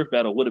battle and Surf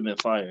battle would have been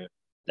fire,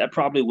 that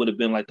probably would have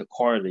been like the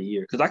card of the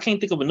year. Because I can't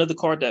think of another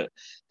card that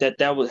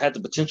would have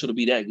the potential to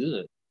be that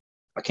good.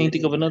 I can't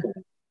think of another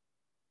one.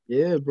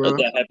 Yeah, bro.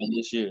 That happened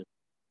this year.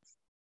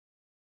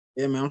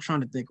 Yeah, man. I'm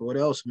trying to think of what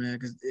else, man.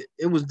 Because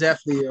it was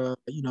definitely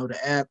the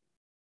app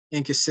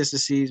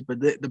inconsistencies, but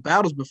the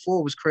battles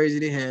before was crazy.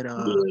 They had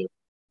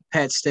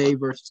Pat Stay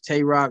versus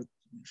Tay Rock,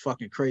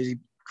 fucking crazy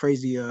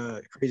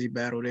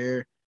battle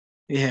there.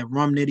 They had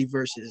Rum Nitty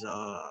versus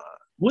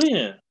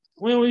When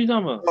were you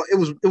talking about? Oh, it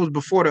was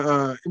before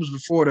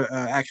the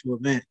actual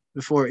event,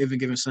 before Even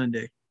Given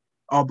Sunday.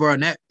 Oh, bro,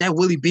 that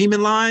Willie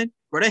Beeman line,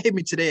 bro, that hit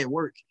me today at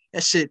work.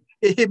 That shit,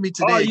 it hit me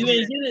today. Oh, you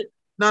ain't get it?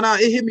 No,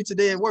 it hit me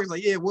today at work. It's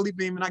like, yeah, Willie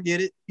Beeman, I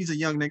get it. He's a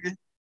young nigga.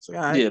 So,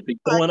 all right. Yeah, be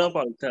throwing up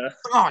all the time.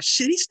 Oh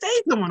shit, he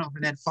stayed throwing up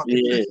in that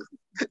fucking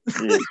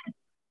yeah.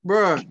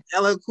 Bro,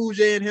 LL Cool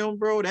J and him,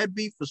 bro, that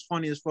beef was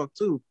funny as fuck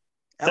too.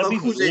 LL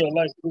Cool J,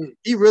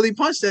 he really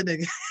punched that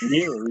nigga.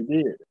 Yeah, he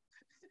did.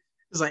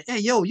 It's like, hey,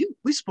 yo,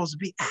 we supposed to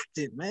be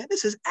acting, man.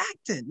 This is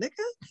acting,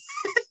 nigga.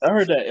 I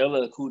heard that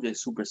LL Cool J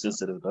super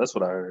sensitive. That's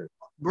what I heard.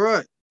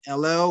 Bro,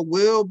 LL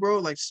will, bro.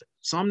 Like,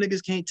 some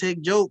niggas can't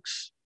take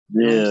jokes.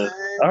 Yeah,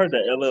 I heard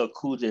that LL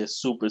Cool J is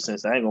super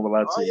sensitive. I ain't gonna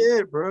lie to you. Oh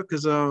yeah, bro,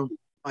 because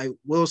like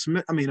Will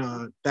Smith,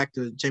 back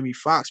to Jamie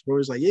Foxx, bro.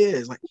 It's like, yeah,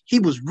 it's like he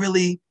was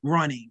really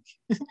running.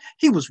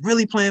 He was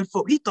really playing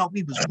football. He thought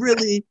he was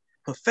really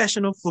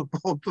professional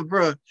football. But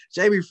bro,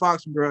 Jamie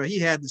Foxx, bro, he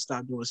had to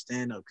stop doing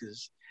stand-up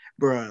because,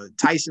 bro,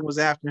 Tyson was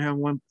after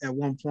him at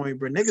one point,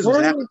 bro. Niggas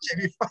was after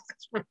Jamie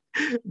Foxx,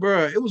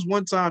 bro. It was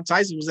one time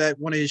Tyson was at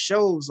one of his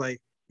shows,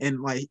 like, and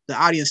like the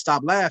audience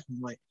stopped laughing,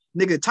 like,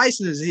 nigga,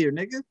 Tyson is here,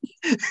 nigga.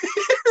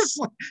 It's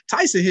like,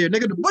 Tyson here,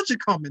 nigga. The butcher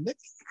coming, nigga.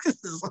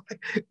 It's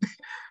like,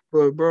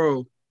 but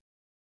bro,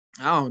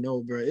 I don't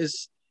know, bro.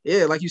 It's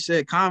like you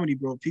said, comedy,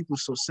 bro. People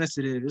so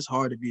sensitive. It's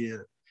hard to be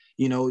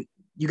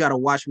you got to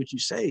watch what you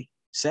say.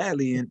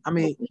 Sadly, and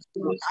I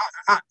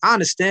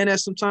understand that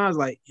sometimes.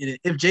 Like,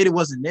 if Jada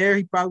wasn't there,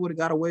 he probably would have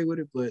got away with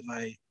it. But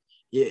like,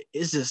 yeah,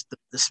 it's just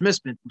the Smith's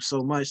been through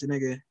so much, the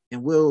nigga,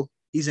 and Will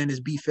He's in his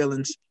B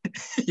feelings.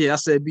 Yeah, I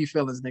said B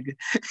feelings, nigga.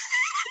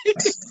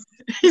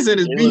 He's in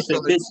his B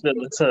feelings.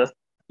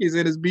 He's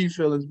in his B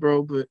feelings,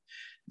 bro.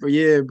 But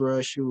yeah,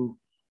 bro. Shoot,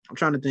 I'm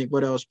trying to think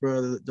what else,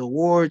 bro. The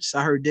awards.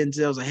 I heard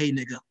Denzel's like, hey,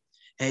 nigga,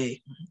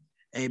 hey,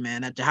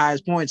 man, at the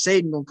highest point,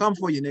 Satan gonna come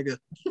for you, nigga.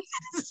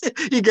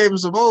 He gave him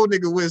some old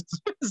nigga wisdom.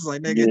 It's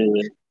like, nigga.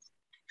 Yeah.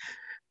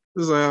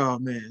 It's like, oh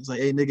man. It's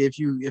like, hey, nigga, if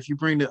you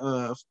bring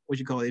the what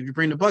you call it? If you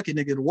bring the bucket,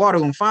 nigga, the water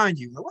gonna find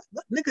you. Like, what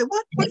nigga?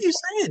 What are you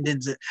saying,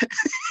 Denzel?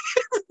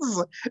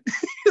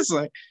 it's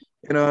like,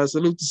 you know,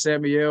 salute to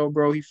Samuel,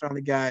 bro. He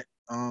finally got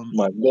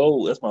my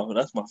goal. That's my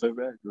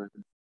favorite actor right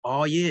there.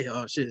 Oh yeah,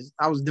 oh shit.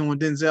 I was doing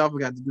Denzel, I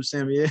forgot to do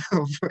Samuel.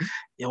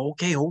 Yeah,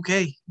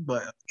 okay.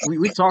 But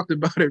we talked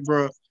about it,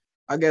 bro.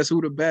 I guess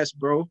who the best,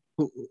 bro?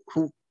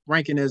 Who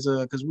ranking as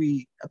because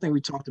I think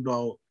we talked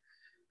about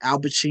Al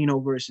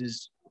Pacino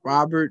versus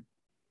Robert.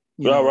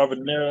 Robert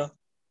De Niro.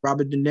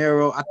 Robert De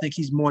Niro. I think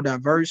he's more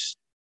diverse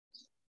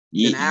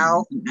than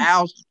Al.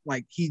 Al's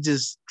like he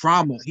just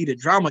drama. He the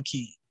drama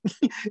king.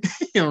 You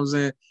know what I'm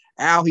saying?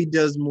 Al, he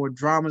does more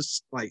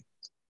dramas like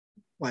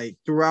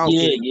throughout.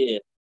 Yeah.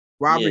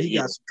 Robert, he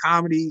got some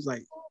comedies.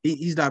 Like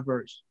he's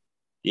diverse.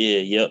 Yeah.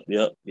 Yep.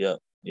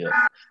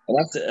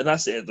 And I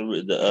said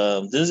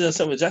the Denzel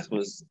Samuel Jackson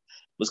was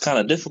kind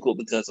of difficult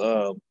because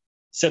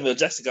Samuel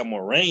Jackson got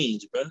more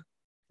range, bro.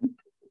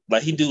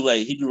 Like he do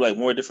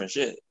more different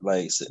shit.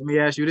 Like, let me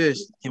ask you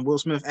this: can Will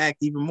Smith act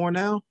even more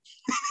now?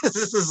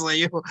 This is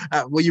like,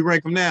 where you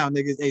rank him now,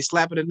 niggas? Hey,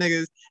 slapping the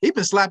niggas. He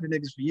been slapping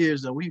niggas for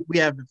years though. We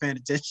haven't been paying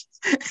attention.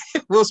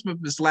 Will Smith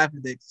been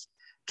slapping niggas.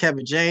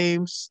 Kevin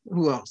James.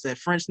 Who else? That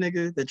French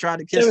nigga that tried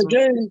to kiss him.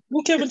 James.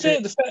 Who Kevin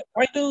James? The fat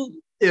white dude.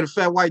 Yeah, the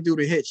fat white dude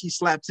that hit. She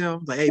slapped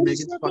him. Like, hey man,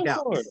 get the fuck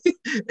out.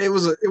 It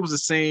was a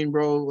scene,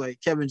 bro. Like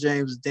Kevin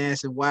James was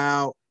dancing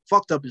wild,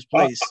 fucked up his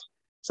place.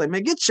 It's like,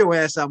 man, get your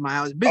ass out my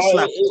house. Bitch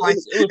slapped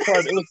twice. It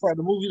was part of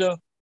the movie though.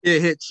 Yeah,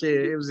 hit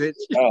shit. It was hit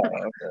shit. Oh,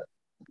 okay.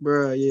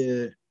 Bro,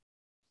 yeah.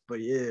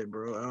 But yeah,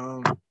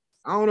 bro.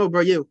 I don't know,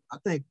 bro. Yeah, I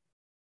think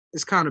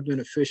it's kind of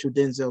beneficial.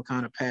 Denzel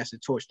kind of passed the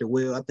torch to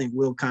Will. I think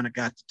Will kind of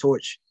got the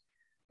torch.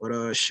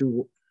 But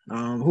shoot.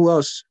 Who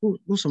else?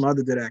 Who's some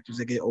other good actors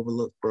that get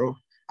overlooked, bro?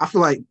 I feel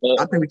like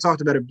I think we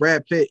talked about it.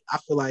 Brad Pitt. I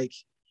feel like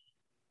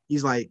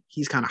he's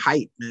kind of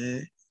hype,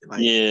 man.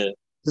 Like, yeah.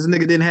 This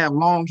nigga didn't have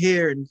long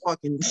hair and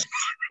fucking.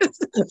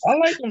 I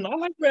like him. I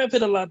like Brad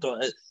Pitt a lot,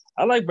 though.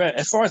 I like Brad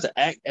as far as the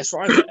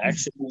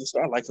action movies.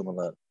 I like him a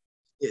lot.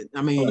 Yeah,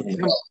 I mean,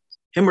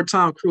 him or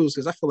Tom Cruise,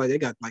 because I feel like they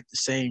got like the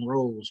same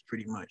roles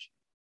pretty much.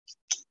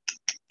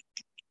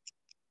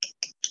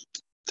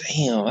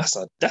 Damn,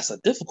 that's a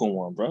difficult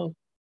one, bro.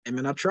 I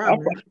mean, I tried.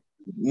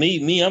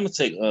 Me, I'm gonna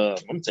take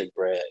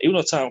Brad. Even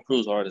though Tom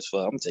Cruise hard as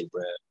fuck, I'm gonna take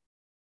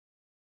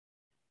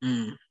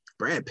Brad.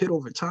 Brad Pitt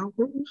over Tom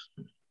Cruise.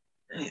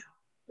 Damn.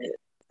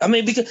 I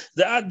mean, because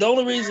the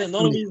only reason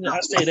I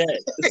say that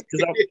is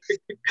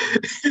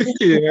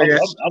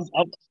because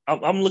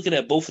I'm looking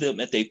at both of them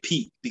at their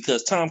peak,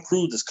 because Tom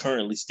Cruise is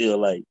currently still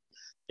like,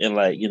 you know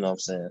what I'm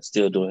saying,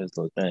 still doing his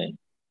little thing.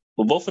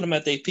 But both of them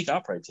at their peak,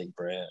 I'll probably take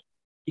Brad.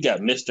 He got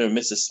Mr. and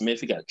Mrs.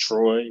 Smith. He got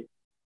Troy.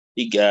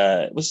 He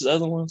got, what's his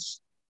other ones?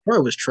 Troy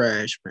was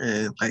trash,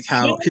 man. Like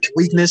how his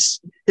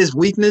weakness.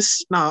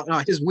 No,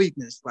 his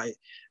weakness. Like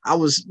I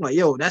was like,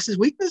 yo, that's his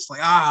weakness.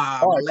 Like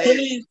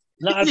really?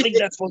 No, I think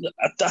that's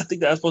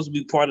supposed to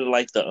be part of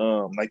like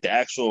the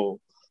actual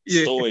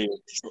story.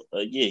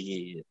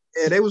 Yeah.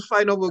 Yeah, they was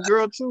fighting over a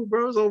girl too,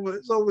 bro. It's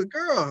over a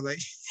girl.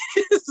 Like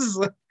it's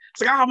like,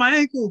 oh, my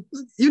ankle.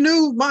 You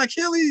knew my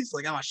Achilles.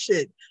 Like, oh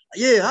shit.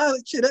 Yeah,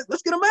 shit.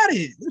 Let's get him out of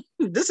here.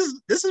 This is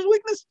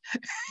weakness,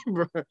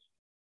 bro.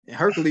 And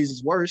Hercules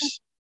is worse.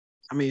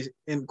 I mean,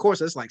 and of course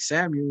that's like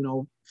Samuel, you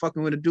know,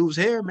 fucking with a dude's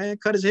hair, man.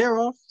 Cut his hair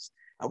off.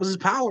 That was his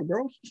power,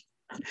 bro.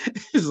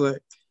 It's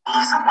like.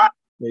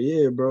 But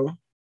yeah, bro.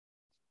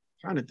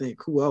 Trying to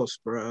think who else,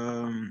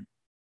 bro.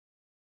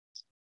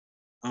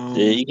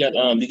 You got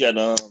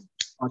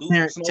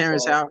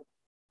Terrence Howard.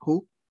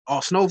 Who?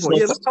 Oh, Snowfall.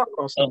 Yeah, let's talk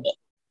about Snowfall.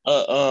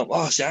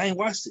 Oh shit, I ain't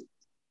watched it.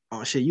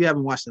 Oh shit, you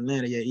haven't watched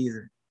Atlanta yet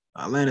either.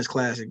 Atlanta's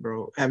classic,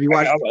 bro. Have you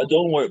watched?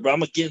 Don't worry, bro. I'm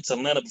gonna get into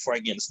Atlanta before I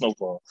get into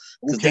Snowfall.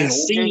 Because that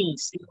scene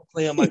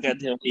play on my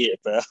goddamn head,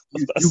 bro.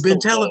 You've been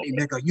telling me,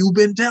 nigga. You've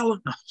been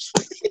telling us.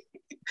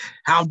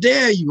 How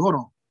dare you? Hold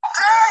on.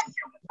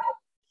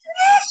 You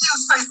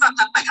say such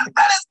a thing.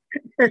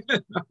 That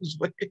is.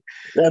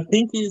 That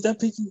Pinky? Is that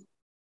Pinky?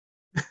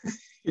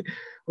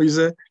 What you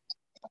said?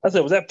 I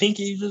said, was that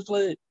Pinky you just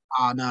played?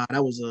 Oh nah,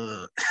 that was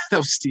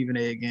Stephen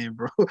A. again,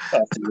 bro.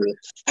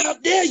 How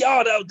dare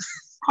y'all?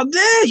 How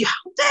dare you?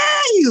 How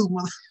dare you,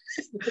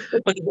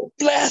 motherfucker?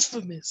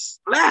 Blasphemous,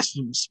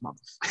 motherfucker.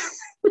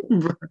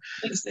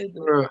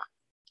 Bro.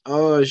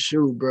 Oh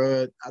shoot,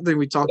 bro. I think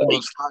we talked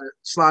about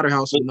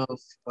Slaughterhouse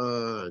enough.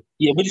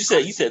 Yeah, but you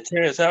said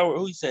Terrence Howard.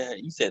 Who you said?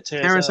 You said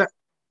Terrence Howard.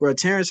 Bro,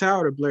 Terrence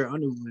Howard or Blair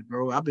Underwood,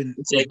 bro. I've been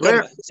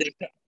Blair.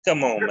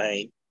 Come on,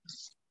 man.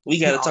 We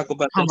got to talk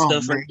about that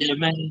stuff right there,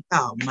 man.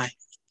 Oh, man.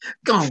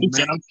 Come on,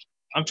 man.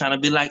 I'm trying to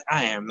be like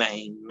Iron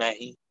Man,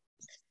 man.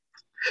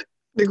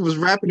 Nigga was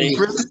rapping in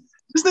prison.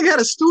 This nigga had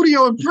a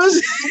studio in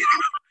prison.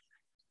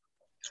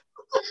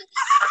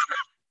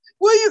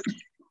 Will you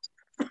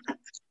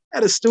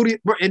had a studio,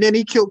 bro, and then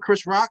he killed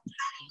Chris Rock.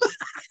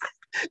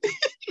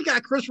 He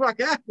got Chris Rock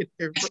out of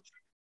there,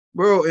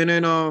 bro. And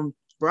then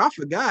bro, I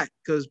forgot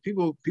because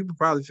people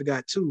probably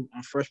forgot too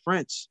on Fresh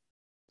Prince.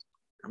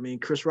 I mean,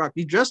 Chris Rock,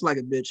 he dressed like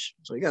a bitch,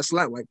 so he got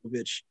slapped like a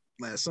bitch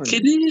last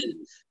Sunday.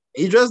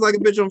 He dressed like a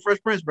bitch on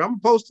Fresh Prince, bro. I'm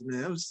gonna post it,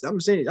 man. I'm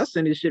saying I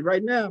send this shit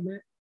right now, man.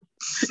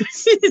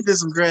 He did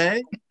some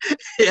drag.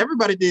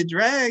 Everybody did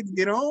drag to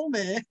get on,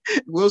 man.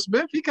 Will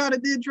Smith, he kind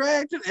of did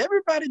drag.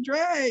 Everybody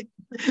dragged.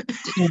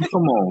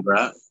 Come on,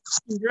 bro.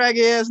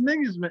 Draggy ass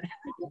niggas, man.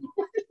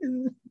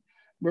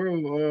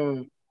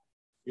 Bro,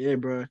 yeah,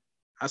 bro.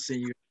 I see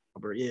you,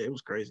 bro. Yeah, it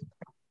was crazy.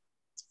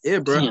 Yeah,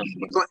 bro.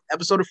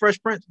 Episode of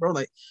Fresh Prince, bro.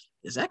 Like,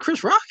 is that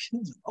Chris Rock?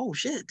 Oh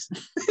shit.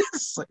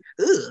 It's like,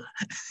 ugh.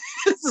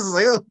 This is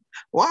like,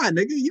 why,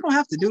 nigga? You don't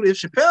have to do it. If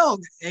Chappelle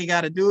ain't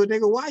gotta do it,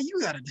 nigga, why you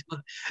gotta do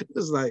it?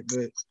 It's like,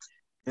 but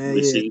man,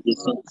 yeah.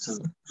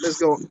 Let's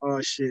go. Oh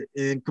shit.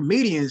 And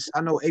comedians, I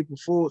know April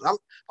Fools. I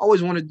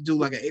always wanted to do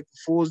like an April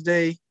Fool's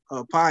Day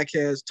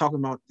podcast talking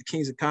about the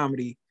Kings of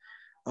Comedy.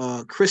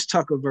 Chris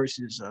Tucker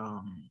versus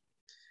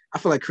I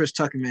feel like Chris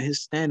Tucker, man,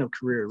 his stand-up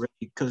career, really,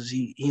 because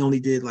he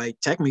only did like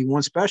technically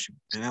one special,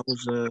 and that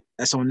was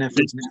that's on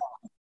Netflix now.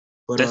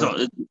 But that's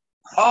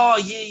oh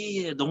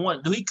yeah. The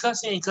one, do he cuss?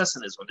 He ain't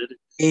cussing this one, did it?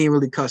 He ain't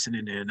really cussing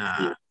in there, nah.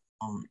 Yeah.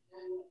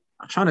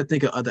 I'm trying to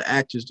think of other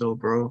actors though,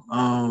 bro.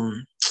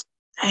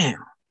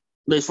 Damn.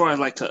 As far as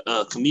like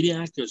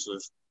comedian actors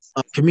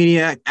or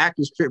comedian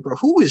actors, bro.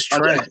 Who is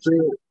trash?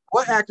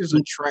 What actors are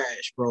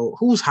trash, bro?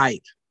 Who's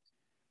hype?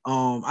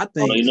 I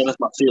think you know that's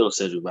my field,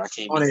 Cedric, but I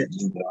can't.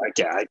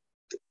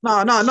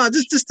 No,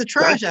 just the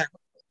trash actors.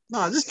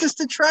 No, just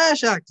the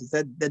trash actors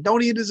that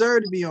don't even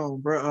deserve to be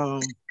on, bro.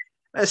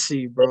 Let's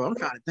see, bro. I'm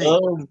trying to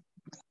think.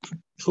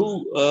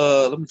 Who?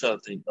 Let me try to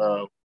think.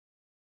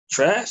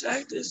 Trash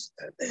actors.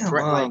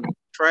 Damn.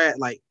 Trash.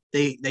 Like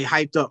they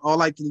hyped up all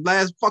like the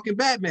last fucking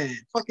Batman.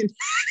 Fucking.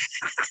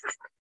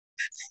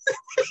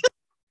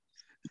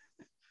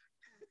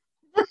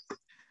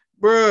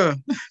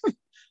 Bruh.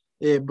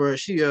 Yeah, bro.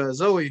 She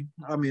Zoe.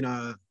 I mean,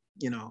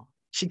 you know,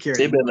 she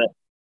carried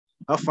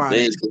her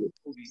fine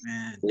movie,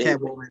 man.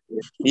 Catwoman.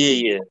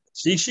 Yeah.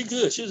 She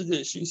good. She's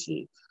good. She's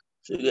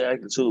a good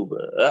actor too.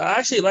 But I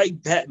actually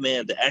like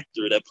Batman, the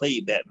actor that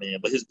played Batman,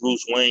 but his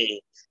Bruce Wayne,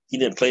 he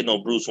didn't play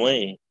no Bruce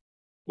Wayne.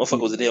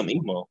 Motherfucker was a damn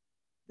emo.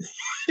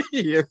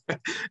 yeah.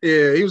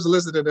 He was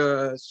listening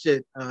to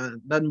shit,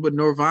 nothing but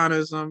Nirvana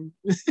or something.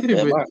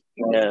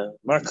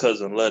 My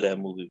cousin loved that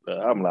movie, but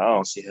I'm like, I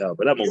don't see how.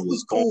 But that movie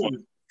was cool.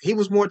 He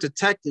was more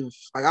detective.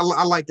 Like I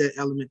like that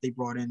element they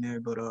brought in there,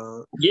 but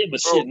yeah, but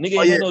shit,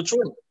 nigga ain't had no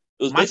choice.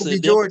 It was Michael B.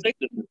 Jordan.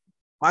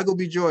 Michael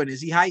B. Jordan, is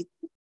he hype?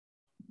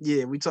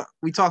 Yeah, we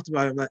talked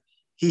about him. Like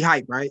he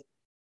hype, right?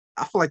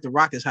 I feel like The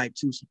Rock is hype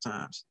too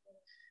sometimes.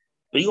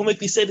 But you gonna make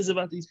me say this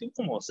about these people?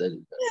 Come on, say it.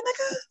 Yeah,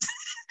 nigga.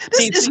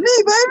 It's me,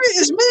 baby.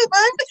 It's me,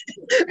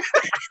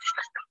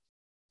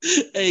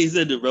 baby. Hey,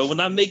 Xander, bro. When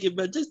I make it,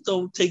 bro, just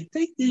don't take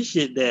this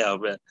shit down,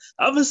 bro.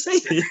 I'm gonna say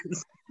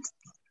this.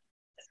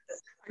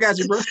 I got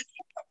you, bro.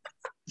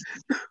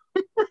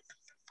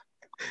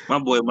 My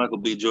boy Michael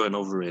B. Jordan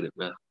overrated,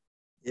 man.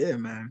 Yeah,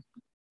 man.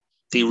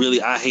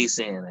 I hate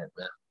saying that,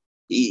 man.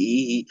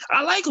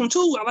 I like him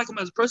too. I like him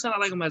as a person. I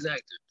like him as an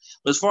actor.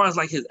 But as far as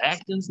like his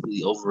acting,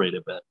 he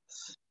overrated, man.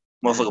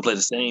 Motherfucker play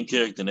the same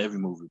character in every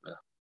movie, man.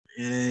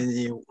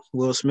 And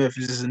Will Smith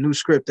is just a new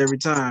script every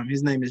time.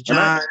 His name is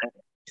John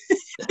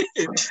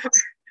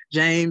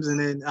James, and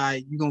then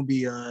you're gonna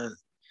be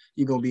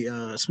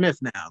Smith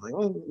now. Like,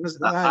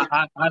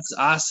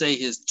 I say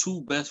his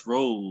two best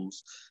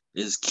roles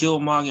is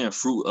Killmonger and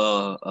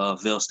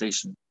Fruitvale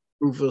Station.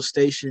 Fruitvale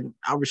Station.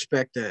 I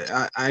respect that.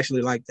 I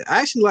actually like that. I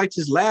actually liked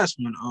his last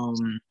one.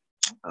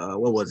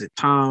 What was it?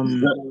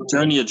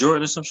 Journey of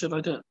Jordan or some shit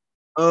like that.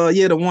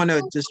 Yeah, the one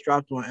that just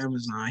dropped on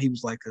Amazon. He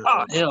was like,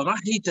 hell, I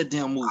hate that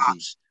damn movie.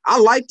 I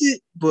liked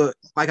it, but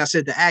like I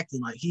said, the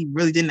acting, like he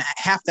really didn't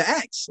have to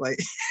act. Like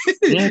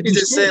he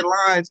just said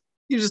lines.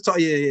 He was just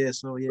talking. Yeah.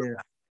 So yeah,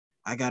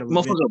 I got to.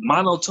 Motherfucker,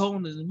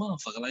 monotone is a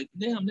motherfucker. Like,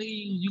 damn, nigga,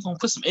 you gonna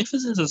put some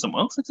emphasis or some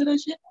umph into that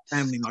shit?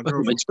 Family, my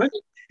girlfriend,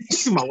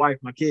 my wife,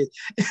 my kid.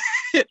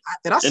 And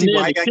I see and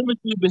why the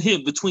chemistry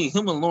been between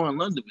him and Lauren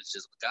London was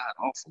just god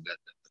awful.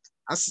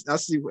 I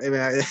see,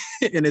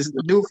 and it's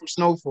the dude from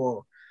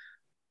Snowfall.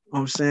 You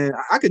know what I'm saying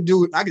I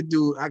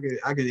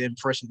could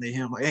impersonate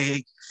him like,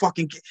 hey,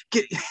 fucking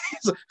get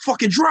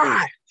fucking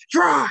drive.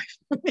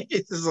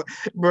 It's just like,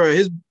 bro,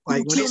 his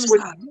like when he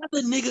switched,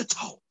 another nigga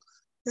talk.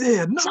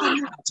 Yeah, another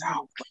nigga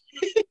talk.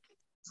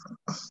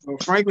 Bro,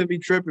 Franklin be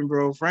tripping,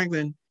 bro.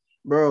 Franklin,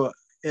 bro.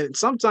 And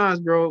sometimes,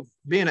 bro,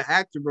 being an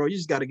actor, bro, you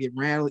just gotta get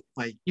ran.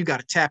 Like you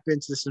gotta tap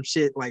into some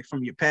shit like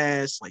from your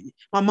past. Like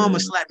my mama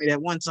slapped me that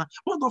one time,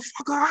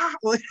 motherfucker.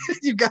 Like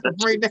you gotta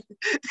bring that.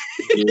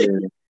 Yeah.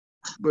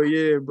 But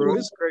yeah, bro,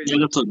 it's crazy.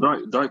 Yeah, it's a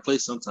dark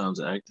place sometimes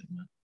acting,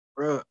 man.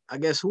 Bro, I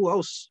guess who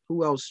else?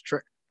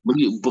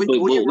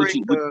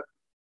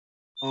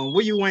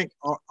 What you rank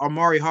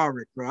Amari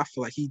Hardwick, bro? I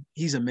feel like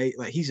he's amazing.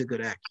 Like he's a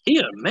good actor.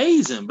 He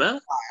amazing, bro.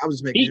 I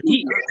was making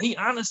he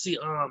honestly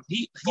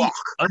he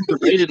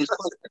underrated as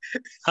fuck.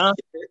 Huh?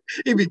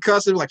 He be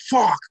cussing like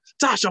fuck,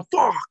 Tasha,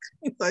 fuck.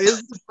 Like,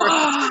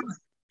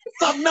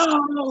 fuck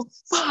no,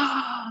 fuck.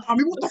 I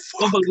mean, what the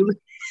fuck?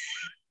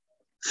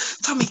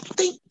 Tommy,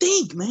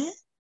 think, man.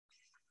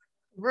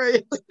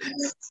 Right.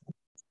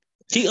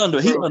 He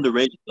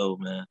underrated though,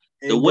 man.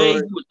 The way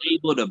he was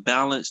able to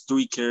balance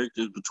three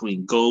characters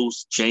between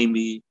Ghost,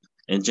 Jamie,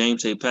 and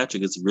James A.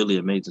 Patrick is really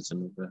amazing to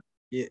me, bro.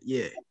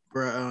 Yeah,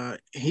 bro.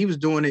 He was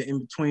doing it in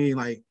between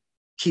like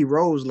key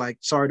roles, like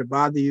Sorry to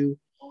Bother You.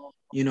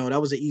 You know,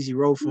 that was an easy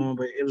role for him,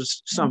 but it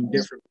was something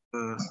different.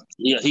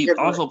 He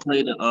also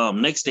played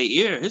Next Day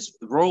Air. His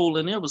role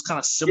in there was kind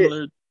of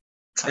similar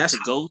to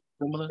Ghost.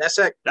 Similar. That's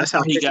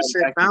how 50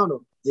 Cent found him.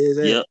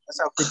 Yeah, that's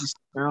how 50 Cent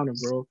found him,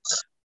 bro.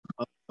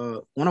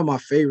 One of my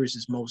favorites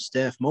is Mos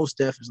Def. Mos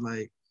Def is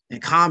like,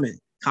 and Common.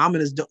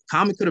 Common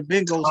could have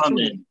been Ghost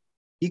too.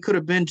 He could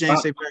have been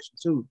James A. Patrick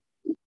too.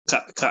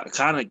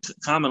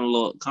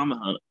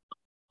 Common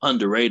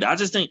underrated. I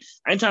just think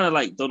I ain't trying to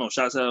like throw no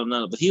shots at him,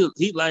 none, but he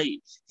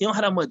don't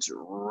have that much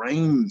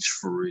range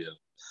for real.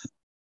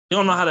 He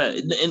don't know how to,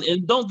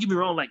 and don't get me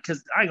wrong, like,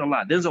 cause I ain't gonna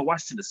lie, Denzel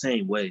Washington the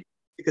same way.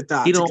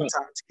 He don't.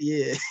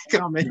 Yeah,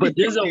 but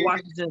Denzel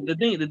Washington, the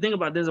thing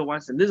about Denzel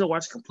Washington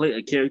can play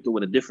a character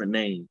with a different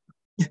name,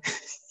 and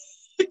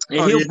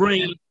he'll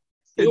bring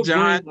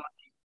John,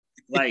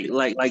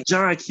 like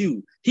John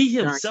Q. He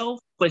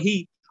himself, but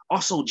he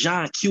also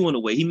John Q in a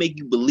way. He make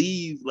you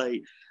believe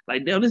like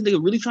damn, this nigga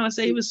really trying to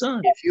save his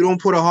son. If you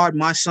don't put a heart in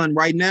my son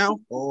right now,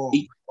 oh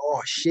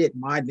shit,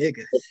 my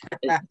nigga,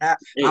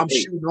 I'm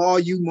shooting all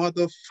you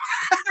motherfuckers.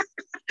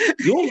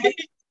 You don't like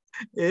him?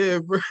 Yeah,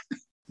 bro.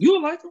 You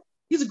don't like him?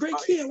 He's a great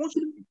kid. I want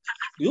you to.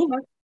 You don't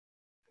like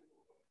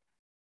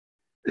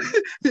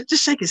him?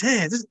 Just shake his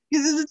hand.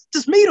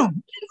 Just meet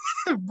him,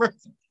 bro.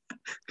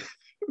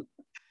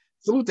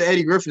 Salute to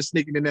Eddie Griffin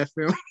sneaking in that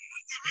film.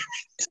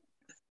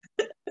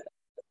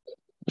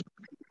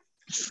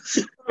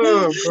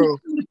 Oh, bro.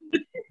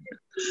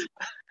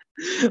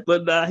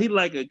 But he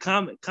like a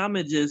comment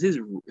just his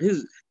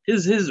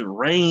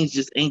range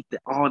just ain't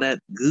all that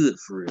good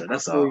for real.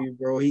 That's all, you,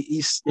 bro.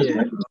 He's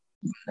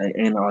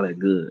ain't all that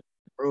good,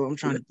 bro. I'm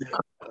trying to think.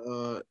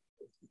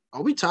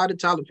 Are we tired of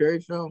Tyler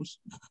Perry films?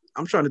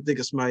 I'm trying to think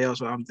of somebody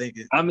else. What I'm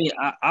thinking. I mean,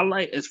 I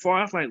like as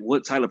far as like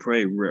what Tyler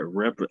Perry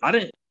I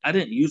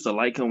didn't used to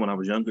like him when I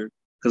was younger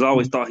because I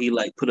always thought he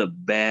like put a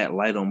bad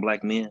light on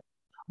black men.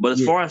 But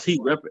as far as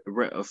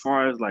as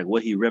far as like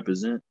what he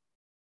represents,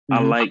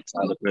 I like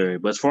Tyler Perry.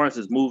 But as far as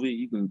his movie,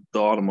 you can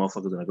throw all the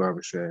motherfuckers in the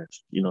garbage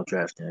trash,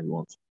 trash can if you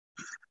want to.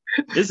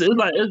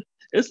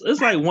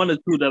 It's like one or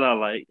two that I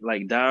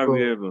like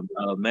Diary of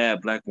a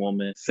Mad Black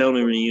Woman,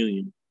 Family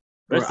Reunion.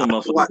 That's the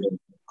motherfuckers.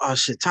 Oh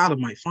shit, Tyler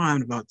might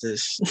find about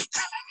this.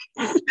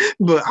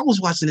 But I was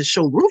watching the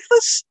show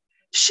Ruthless.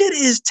 Shit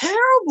is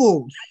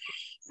terrible.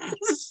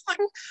 It's like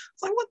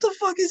what the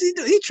fuck is he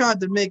doing? He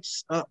tried to make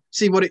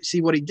see what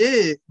he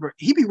did.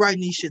 He be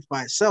writing these shits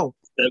by himself.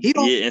 He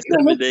don't respect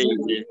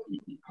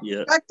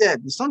that.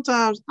 But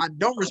sometimes I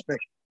don't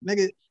respect it.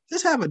 Nigga,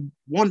 just have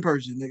one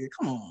person, nigga.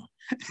 Come on.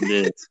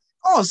 Yeah.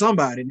 Call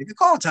somebody, nigga.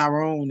 Call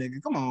Tyrone,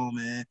 nigga. Come on,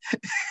 man.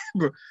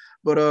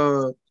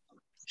 But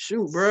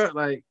shoot, bro.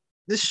 Like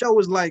this show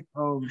is like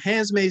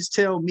Handmaid's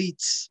Tale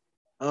meets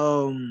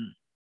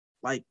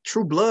like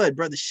True Blood,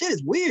 bro. The shit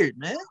is weird,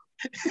 man.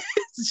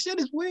 The shit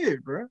is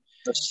weird, bro.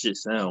 That shit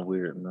sound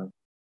weird, man.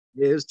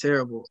 Yeah, it's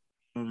terrible.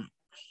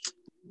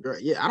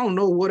 Yeah, I don't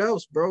know what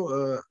else,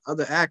 bro.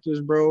 Other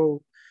actors,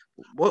 bro.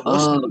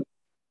 What's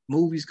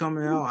movies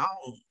coming out? I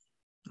don't.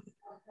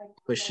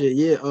 But shit,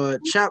 yeah.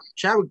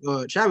 Chadwick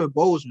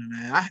Boseman,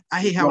 man. I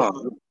hate how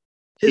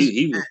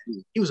he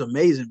was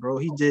amazing, bro.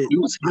 He did. He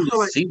was.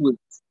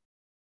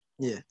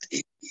 Yeah.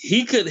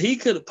 He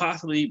could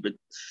possibly, but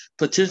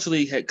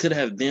potentially could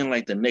have been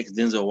like the next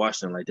Denzel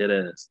Washington, like that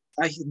ass.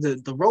 Like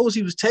the roles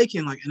he was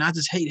taking, like, and I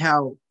just hate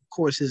how, of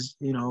course, his,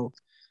 like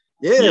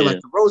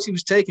the roles he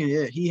was taking,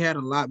 he had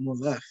a lot more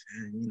left,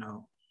 and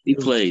he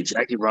played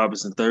Jackie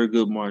Robinson,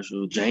 Thurgood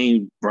Marshall,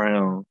 James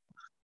Brown.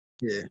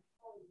 Yeah,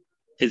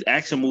 his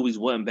action movies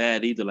wasn't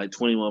bad either, like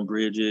 21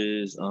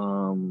 Bridges.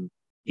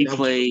 He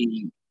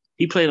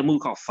played a movie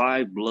called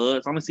Five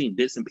Bloods. I've only seen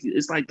bits and pieces.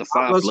 It's like the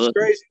Five Bloods.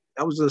 Crazy.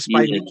 That was a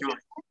Spike Lee joint.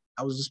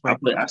 I've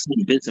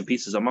seen bits and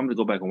pieces. I'm gonna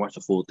go back and watch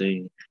the full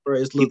thing.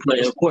 Right, he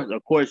played, of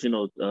course,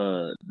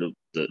 the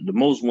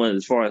most one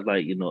as far as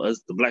like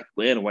us, the black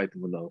people and the white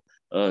people know.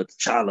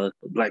 T'Challa,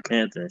 Black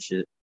Panther and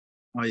shit.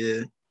 Oh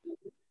yeah.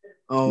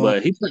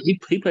 But he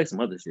played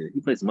some other shit.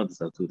 He played some other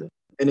stuff too, though.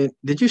 And then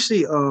did you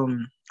see?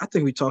 I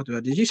think we talked about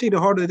it. Did you see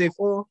The Harder They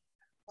Fall?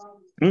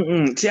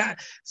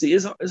 See,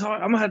 it's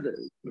hard. I'm gonna have to.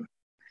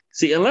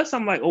 See, unless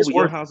I'm like over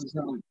your house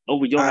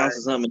or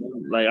something,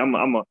 like I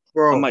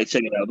might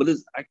check it out. But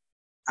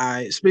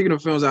speaking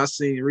of films I've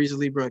seen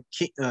recently, bro,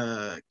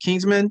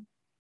 Kingsman.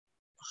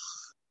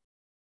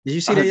 Did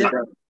you see that yet?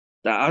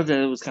 I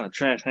it was kind of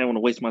trash. I didn't want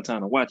to waste my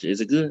time to watch it.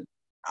 Is it good?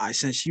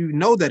 Since you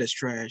know that it's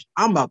trash,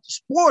 I'm about to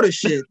spoil the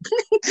shit.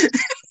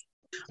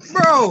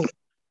 Bro,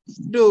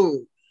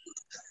 dude,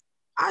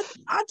 I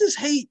just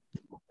hate.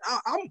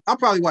 I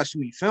probably watch too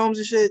many films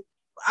and shit.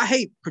 I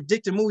hate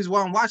predicting movies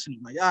while I'm watching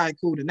them. Like, all right,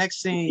 cool. The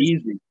next scene,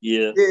 Easy,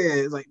 yeah.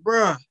 It's like,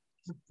 bruh,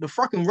 the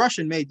fucking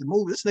Russian made the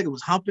movie. This nigga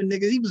was humping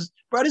niggas. This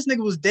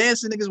nigga was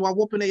dancing niggas while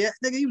whooping their ass.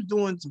 Nigga, he was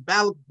doing some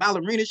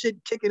ballerina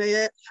shit, kicking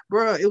their ass.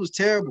 Bruh, it was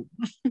terrible.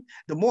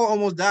 The more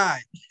almost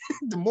died.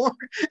 The more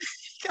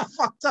he got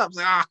fucked up.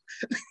 Like,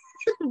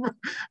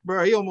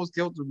 bro, he almost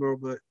killed him, bro.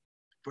 But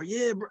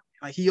yeah, bro.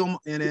 Like he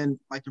almost, and then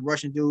like the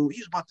Russian dude, he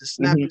was about to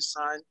snap his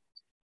son.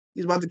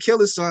 He was about to kill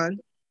his son.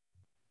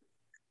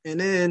 And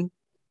then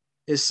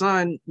his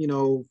son, he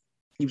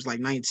was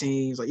like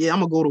 19. He's like, yeah, I'm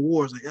gonna go to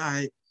war. It's like, all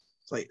right.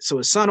 It's like, so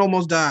his son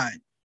almost died.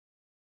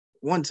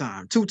 One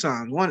time, two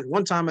times.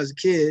 One time as a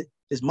kid,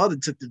 his mother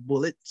took the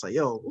bullet. It's like,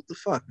 yo, what the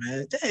fuck,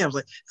 man? Damn, I was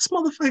like, this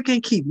motherfucker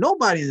can't keep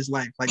nobody in his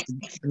life. Like the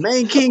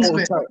main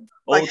Kingsman.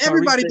 Like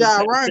everybody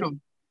died around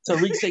him.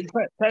 Tariq St.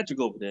 Patrick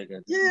over there,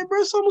 guys. Yeah,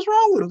 bro, something's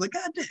wrong with him. Like,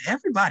 God damn,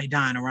 everybody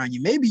dying around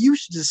you. Maybe you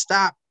should just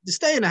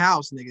stay in the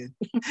house, nigga.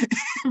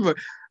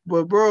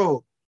 but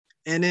bro,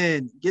 and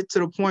then get to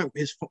the point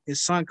where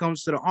his son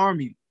comes to the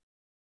army,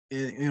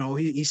 and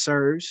he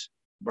serves,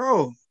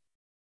 bro.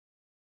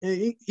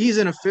 He's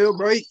in the field,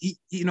 bro. He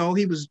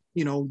was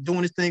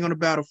doing his thing on the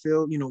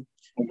battlefield.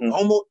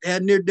 Almost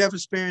had near death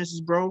experiences,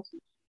 bro.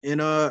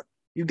 And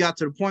you got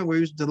to the point where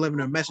he was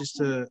delivering a message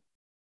to,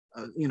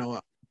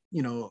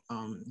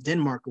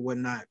 Denmark or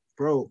whatnot,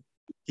 bro.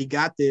 He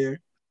got there,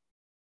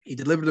 he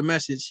delivered the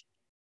message.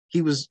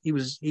 He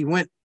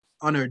went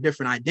under a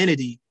different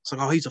identity. It's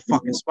like, oh, he's a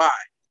fucking spy.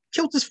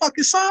 Killed his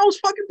fucking son. I was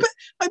fucking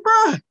like,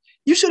 bro,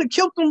 you should have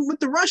killed him with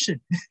the Russian.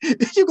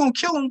 You're gonna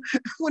kill him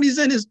when he's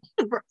in his.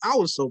 Bro, I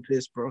was so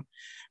pissed, bro.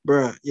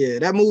 Yeah,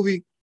 that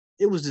movie,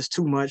 it was just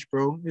too much,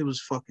 bro. It was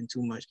fucking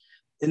too much.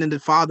 And then the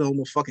father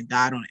almost fucking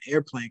died on an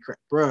airplane crash,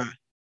 bro.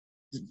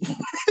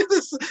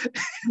 It's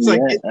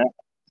like,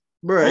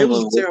 bro, it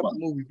was a terrible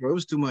movie, bro. It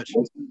was too much.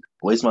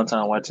 Waste my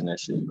time watching that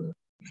shit, bro.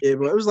 Yeah,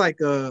 bro. It was like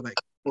well,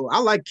 I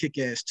like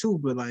Kick-Ass 2,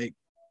 but like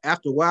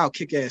after a while,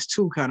 Kick-Ass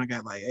 2 kind of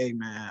got like, hey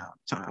man,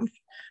 I'm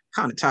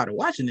kind of tired of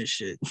watching this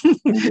shit. I'm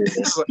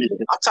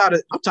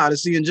tired of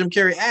seeing Jim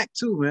Carrey act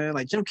too, man.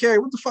 Like, Jim Carrey,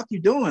 what the fuck you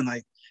doing?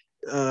 Like,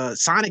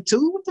 Sonic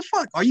 2? What the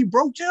fuck? Are you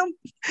broke, Jim?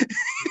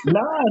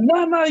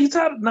 Nah. You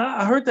tired? Nah,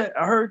 I heard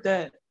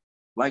that.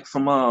 Like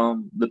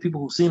from the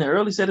people who've seen it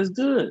early said it's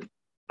good.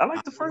 I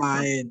like the first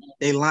one.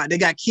 They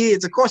got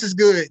kids. Of course it's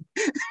good.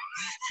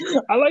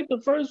 I like the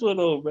first one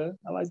though, man.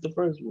 I like the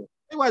first one.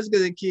 It was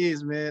good at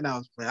kids, man.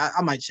 I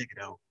might check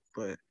it out,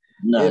 but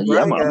I'm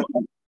gonna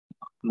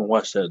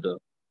watch that though.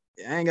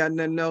 I ain't got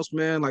nothing else,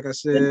 man. Like I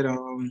said,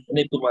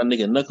 they put my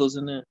nigga Knuckles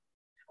in there.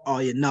 Oh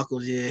yeah,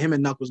 Knuckles. Yeah, him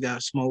and Knuckles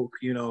got smoke,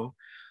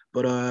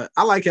 But I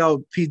like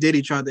how P.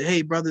 Diddy tried to,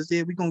 hey brothers,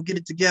 yeah, we gonna get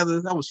it together.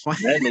 That was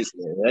funny. That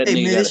nigga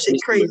hey man, this shit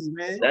crazy,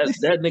 man.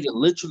 That nigga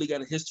literally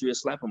got a history of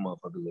slapping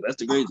motherfuckers. That's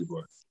the crazy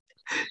part.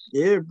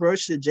 Yeah, bro.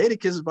 Shit,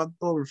 Jadakiss is about to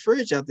throw the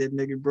fridge out there,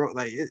 nigga, bro.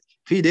 Like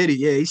P. Diddy,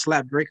 yeah, he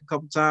slapped Drake a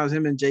couple times.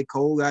 Him and J.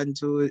 Cole got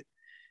into it.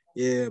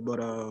 Yeah, but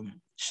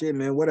shit,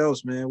 man. What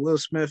else, man? Will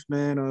Smith,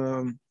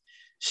 man.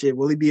 Shit,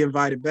 will he be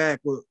invited back?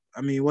 Well,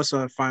 I mean, what's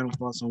our final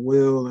thoughts on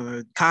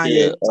Will?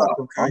 Kanye.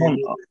 Kanye.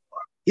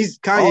 He's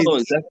Kanye.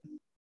 Exactly.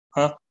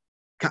 Huh?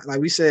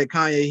 Like we said,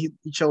 Kanye,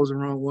 he chose the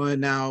wrong one.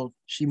 Now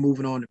she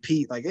moving on to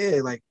Pete. Like, yeah,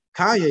 like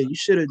Kanye,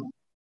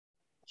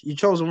 you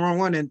chose the wrong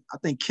one. And I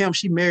think Kim,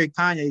 she married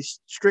Kanye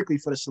strictly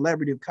for the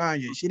celebrity of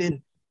Kanye. She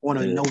didn't want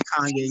to know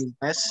Kanye's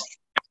best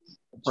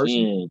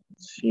person.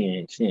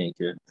 She ain't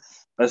care.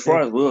 As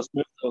far as Will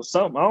Smith,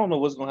 something I don't know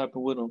what's gonna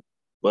happen with him,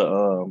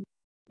 but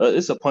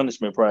it's a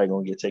punishment probably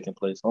gonna get taken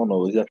place. I don't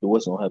know exactly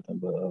what's gonna happen,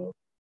 but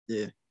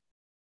yeah.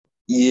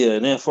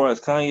 And then as far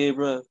as Kanye,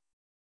 bro,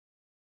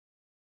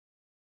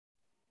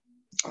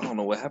 I don't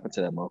know what happened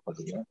to that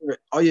motherfucker, man.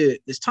 Oh yeah,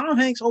 is Tom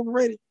Hanks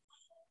overrated?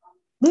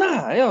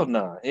 Nah, hell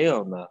nah. Be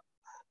real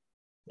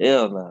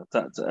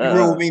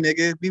with me,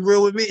 nigga. Be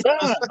real with me.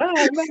 Nah.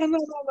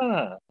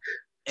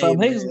 Tom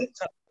Hanks,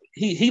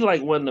 he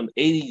like one of them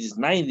 80s,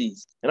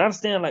 90s, and I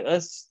understand like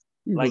us,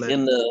 like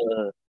in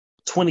the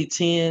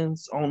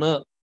 2010s on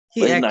up.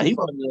 He won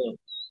the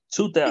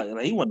 2000.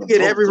 Like, he won the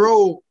get every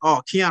role.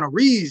 Oh, Keanu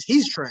Reeves,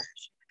 he's trash.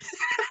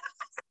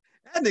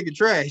 That nigga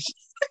trash.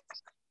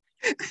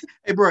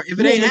 Hey, bro, if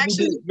it ain't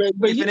action,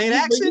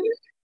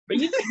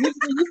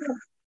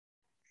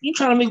 you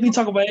trying to make me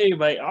talk about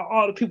everybody,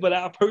 all the people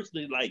that I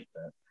personally like.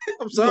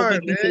 I'm sorry,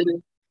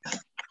 man.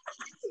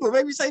 What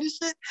made me say this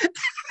shit?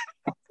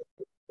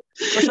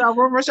 Rush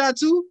Hour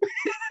 2?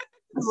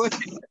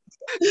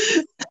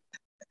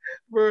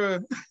 Bro.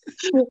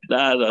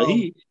 Nah,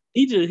 he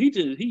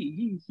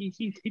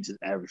just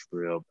average for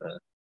real, man.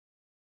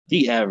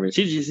 He average.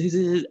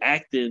 His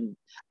acting.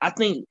 I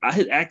think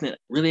his acting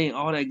really ain't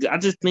all that good. I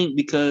just think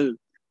because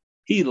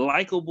he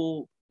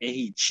likable and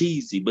he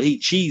cheesy, but he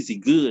cheesy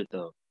good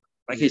though.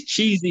 Like his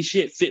cheesy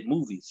shit fit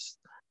movies.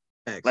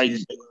 Facts, Like,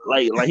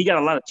 yeah. like he got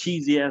a lot of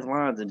cheesy ass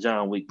lines in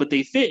John Wick, but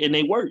they fit and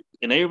they work,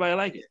 and everybody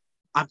like it.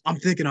 I'm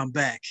thinking I'm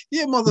back.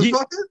 Yeah, Yeah,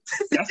 motherfucker.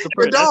 that's the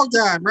Your first. That's, dog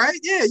died, right?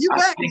 Yeah, you I'm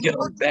back, thinking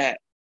motherfucker. I'm back.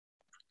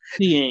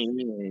 He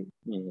ain't.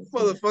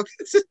 Motherfucker.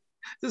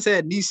 Just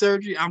had knee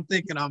surgery. I'm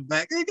thinking I'm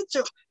back. Hey,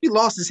 he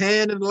lost his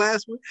hand in the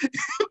last one.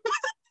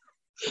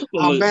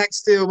 But I'm look, back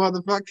still,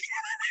 motherfucker.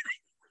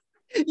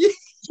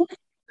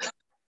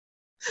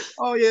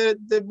 Oh yeah,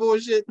 that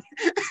bullshit.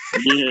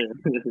 yeah.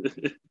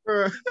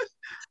 Bro.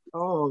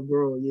 Oh,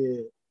 bro,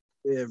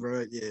 yeah,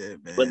 bro, yeah,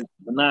 But man.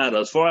 nah,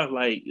 as far as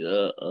like,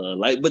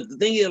 but the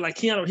thing is, like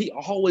Keanu, he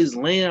always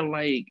land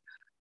like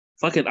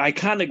fucking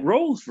iconic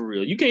roles for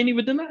real. You can't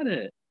even deny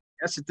that.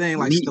 That's the thing.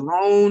 Like Me,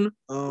 Stallone,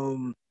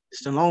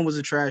 Stallone was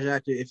a trash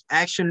actor. If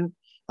action,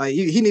 like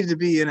he needed to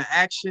be in an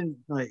action,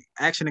 like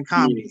action and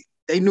comedy.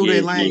 They knew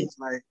their yeah, lanes.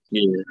 Like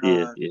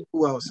yeah.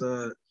 who else?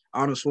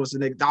 Arnold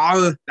Schwarzenegger,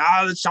 dollar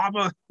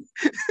chopper,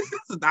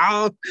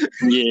 dollar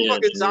Yeah,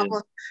 fucking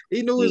chopper.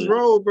 He knew his yeah,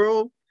 role,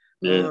 bro.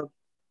 yeah.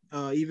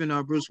 Even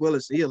Bruce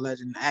Willis, he a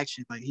legend in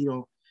action. Like he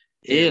don't,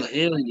 yeah, Hell, like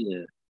hell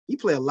yeah. he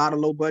play a lot of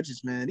low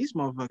budgets, man. These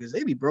motherfuckers,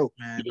 they be broke,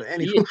 man. But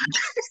anyway, Yeah,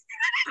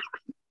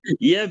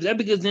 yeah, that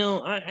because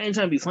now I ain't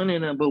trying to be funny or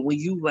nothing, but when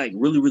you like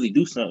really, really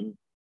do something,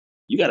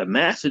 you gotta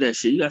master that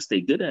shit. You gotta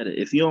stay good at it.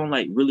 If you don't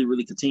like really,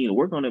 really continue to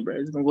work on it, bro,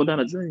 it's gonna go down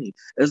a drain.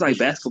 It's they like try to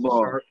stay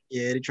basketball. sharp.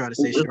 Yeah, they try to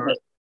stay It's sharp. like,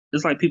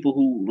 it's like people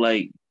who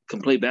like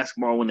can play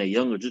basketball when they're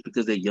younger just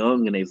because they're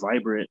young and they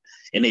vibrant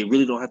and they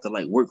really don't have to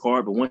like work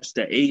hard. But once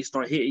that age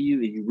start hitting you,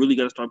 and you really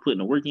gotta start putting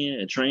the work in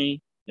and train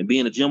and be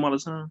in the gym all the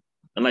time.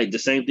 And like the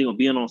same thing with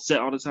being on set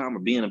all the time or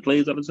being in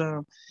plays all the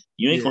time,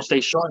 you ain't Yeah, gonna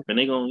stay sharp and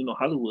they gonna,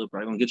 Hollywood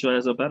probably gonna get your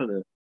ass up out of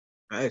there.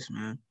 thanks,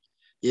 man.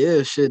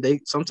 Yeah, shit. They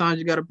sometimes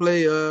you gotta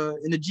play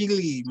in the G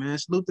League, man.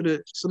 Salute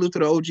to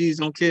the OGs.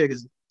 Don't care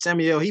because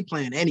Samuel he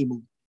playing any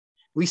movie.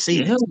 We seen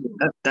Yeah, it. hell,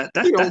 yeah.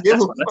 He don't give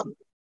a fuck.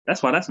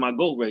 That's why that's my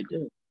goal right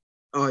there.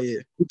 Oh yeah.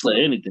 You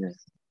play anything.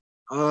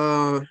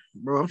 Bro,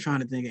 I'm trying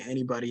to think of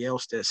anybody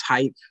else that's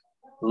hype.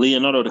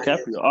 Leonardo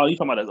DiCaprio. Oh, you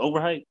talking about that's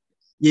overhyped?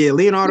 Yeah,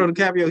 Leonardo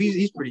DiCaprio.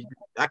 He's pretty good.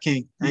 I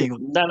ain't gonna.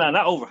 No,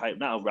 not overhyped.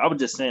 Not over. I was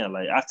just saying,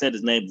 like I said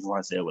his name before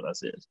I said what I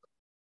said.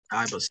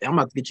 I'm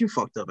about to get you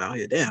fucked up out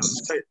here. Damn.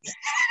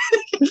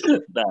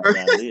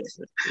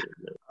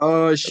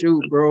 Leah.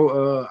 Shoot,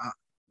 bro.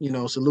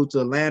 Salute to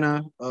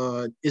Atlanta.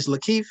 It's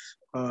Lakeith.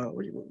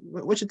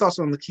 What's your thoughts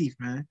on Lakeith,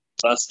 man?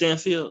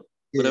 Stanfield,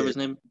 whatever Yeah, his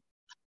name.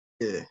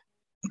 yeah.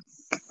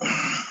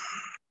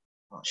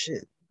 Oh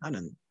shit, I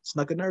done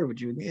snuck a nerve with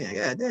you again.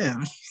 God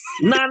damn.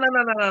 No. I'm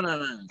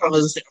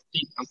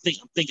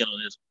thinking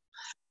on this.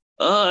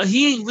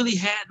 He ain't really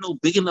had no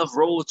big enough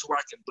role to where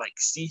I can like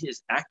see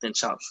his acting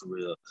chops for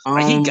real.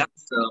 Like he got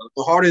stuff.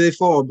 The harder they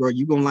fall, bro,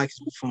 you gonna like his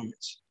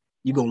performance.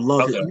 You gonna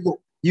love it.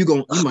 You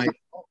might.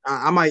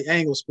 I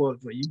ain't gonna spoil it,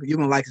 but you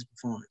gonna like his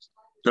performance.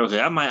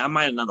 Okay, I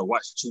might not have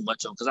watched too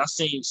much on because I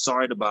seen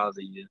Sorry to Bother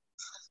You.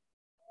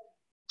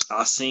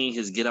 I seen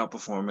his Get Out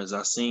performance.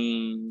 Sorry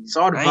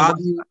to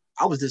Bother You.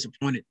 I was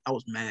disappointed. I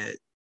was mad.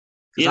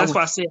 Yeah, that's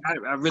why I said I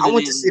really. I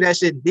went to see that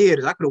shit in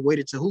theaters. I could have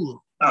waited to Hulu.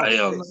 Oh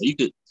hell no, you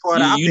could.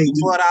 I paid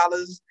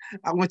 $12.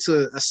 I went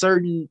to a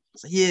certain. I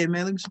was like, yeah,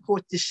 man, let me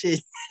support this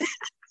shit.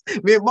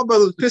 Me and my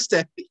brother was pissed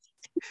at me.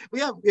 We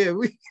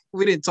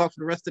didn't talk for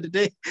the rest of the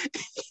day.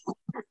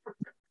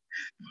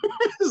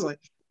 It's like,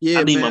 yeah,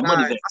 I need man. my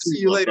money Right, back. I'll see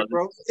you later,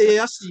 bro.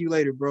 Yeah, I'll see you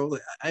later, bro.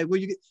 Like, hey, where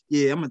you get?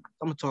 Yeah, I'm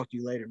gonna talk to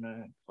you later,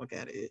 man. Fuck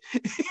out of here.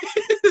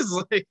 It's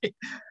like,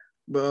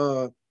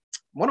 but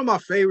one of my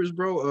favorites,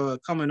 bro.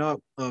 Coming up,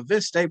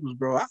 Vince Staples,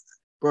 bro.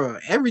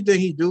 Everything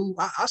he do,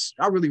 I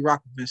really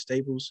rock with Vince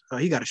Staples.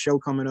 He got a show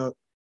coming up.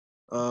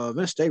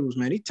 Vince Staples,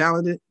 man, he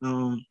talented.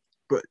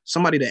 But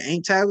somebody that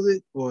ain't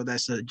talented or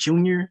that's a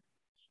junior,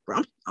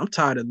 bro. I'm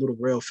tired of Little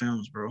Rail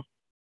films, bro.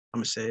 I'm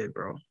gonna say it,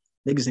 bro.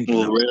 Niggas need to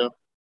know.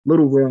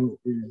 Little Rail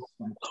is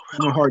like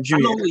Kevin Hart Jr. I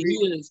know who he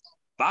is.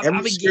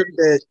 Every script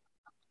that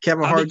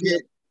Kevin Hart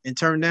get and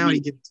turned down,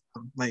 he gets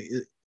like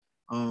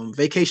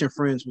Vacation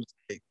Friends was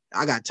like,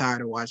 I got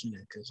tired of watching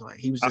it because like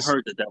he was just, I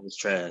heard that was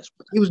trash.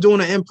 He was doing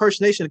an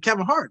impersonation of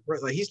Kevin Hart, bro.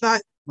 Like he's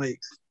not like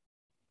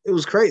it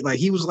was great. Like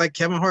he was like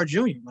Kevin Hart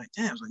Jr. Like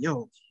damn, I was like,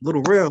 yo,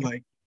 Little Rail,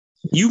 like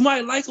you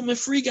might like him in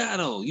Free Guy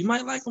though. You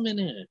might like him in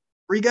there.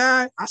 Free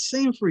Guy, I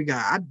seen Free Guy.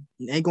 I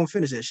ain't gonna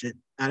finish that shit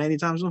not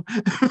anytime soon.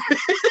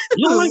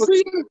 You don't like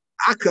Free Guy?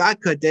 I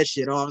cut that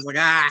shit off. I was like,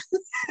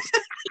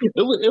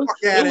 It was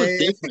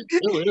different.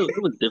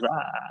 It was different.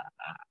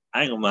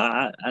 I ain't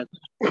gonna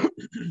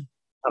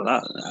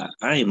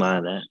I ain't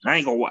mind that. I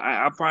ain't gonna.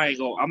 I probably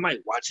go. I might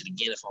watch it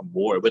again if I'm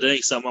bored, but it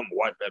ain't something I'm gonna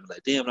watch. Back.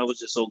 Like, damn, that was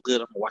just so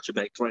good. I'm gonna watch it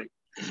back twice.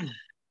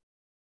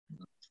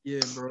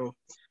 Yeah, bro.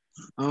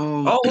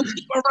 What's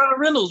Ryan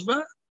Reynolds,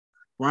 bro?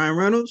 Ryan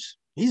Reynolds,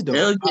 he's dope.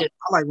 Hell yeah.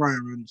 I like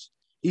Ryan Reynolds.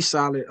 He's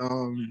solid.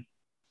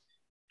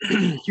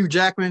 Hugh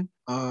Jackman.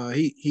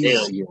 He's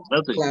hell yeah.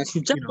 classic,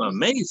 Hugh Jackman,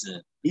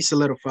 amazing. He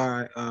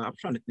solidified. I'm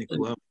trying to think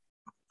who else.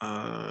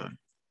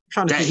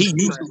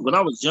 When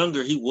I was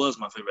younger, he was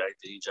my favorite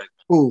actor. Hugh Jackman.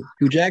 Who?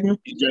 Hugh Jackman?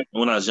 Hugh Jackman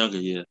when I was younger,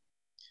 yeah.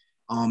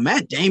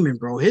 Matt Damon,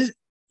 bro.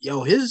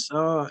 Yo, his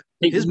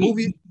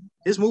movie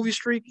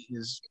streak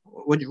is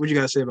what you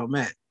gotta say about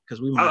Matt?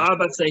 Because we I might. was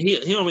about to say he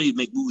don't really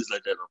make movies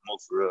like that no more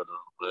for real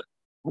though. But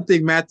I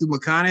think Matthew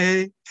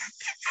McConaughey.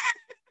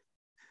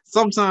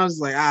 Sometimes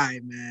like, all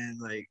right, man,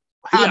 like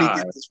how did he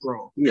get this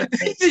role? Yeah,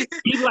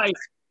 he like.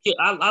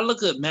 I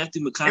look at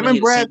Matthew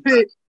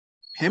McConaughey.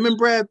 Him and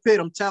Brad Pitt.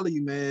 I'm telling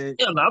you, man.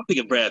 Hell no, I'm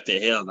picking Brad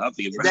Pitt. Hell no, I'm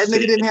picking Brad Pitt. That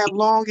nigga Pitt. didn't have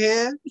long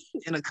hair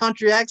and a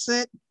country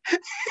accent.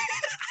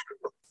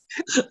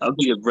 I'm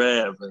thinking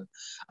Brad, man.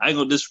 I ain't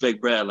gonna disrespect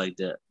Brad like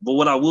that. But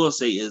what I will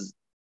say is,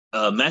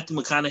 Matthew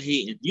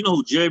McConaughey and you know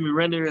who Jeremy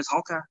Renner is,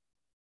 Hawkeye.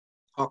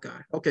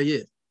 Hawkeye. Okay,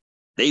 yeah.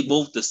 They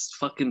both the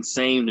fucking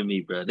same to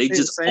me, bro. They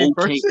just okay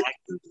actors,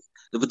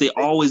 but they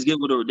always get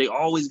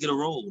a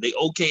role. They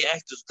okay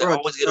actors. They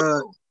always get a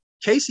role.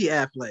 Casey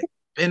Affleck,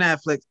 Ben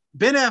Affleck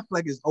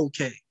is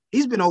okay.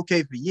 He's been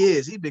okay for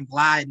years. He's been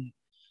gliding,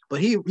 but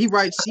he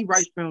writes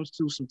films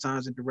too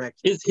sometimes and directs.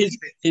 His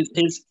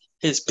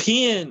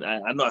pen.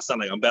 I know I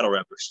sound like I'm battle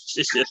rapper.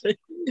 That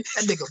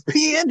nigga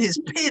his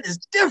pen is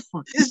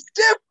different. It's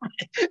different.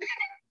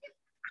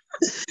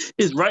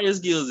 His writing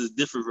skills is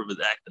different from his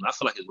acting. I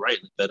feel like his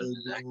writing is better than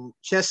his acting.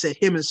 Chess said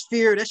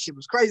Hemisphere. That shit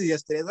was crazy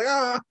yesterday.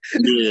 Like,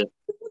 yeah.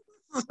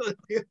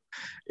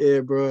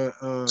 Yeah, bro.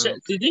 The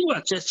thing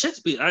about chess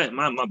be,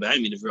 my bad. I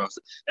mean, if you're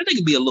that thing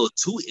can be a little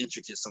too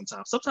intricate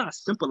sometimes.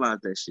 Sometimes simplify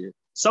that shit.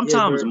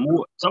 Sometimes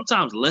more.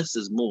 Sometimes less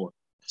is more.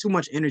 Too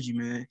much energy,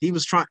 man. He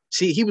was trying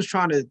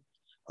to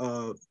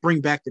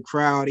bring back the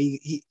crowd.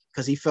 He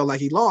because he felt like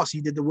he lost.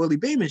 He did the Willie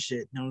Beeman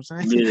shit. You know what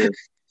I'm saying? Yeah.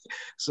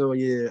 So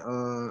yeah,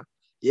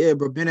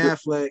 bro. Ben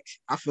Affleck,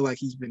 I feel like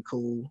he's been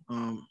cool.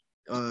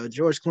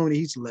 George Clooney,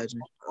 he's a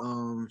legend.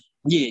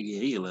 Yeah,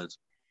 he's a legend.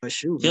 But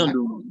shoot, I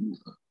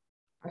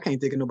can't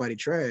think of nobody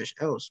trash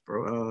else,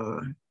 bro.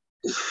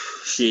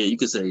 Shit, you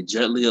could say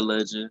Jet Li a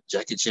legend,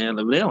 Jackie Chan.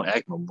 They don't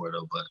act no more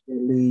though, but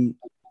I'm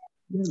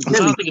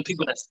trying to think of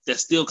people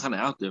that's still kind of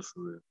out there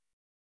for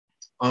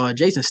real.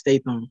 Jason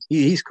Statham,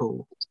 he's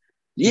cool.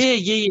 Yeah.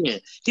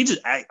 He just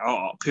act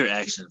pure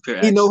action.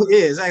 Exactly.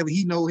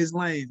 He know his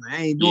lane. Like,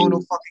 I ain't doing no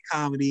fucking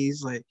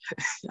comedies. Like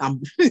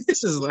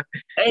this is like.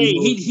 Hey,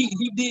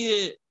 he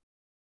did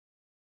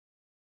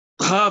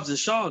Hobbs and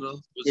Shaw though.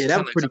 Yeah,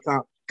 that was pretty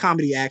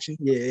comedy action.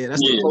 Yeah,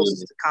 that's the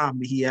closest to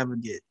comedy he ever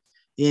get.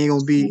 He ain't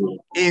gonna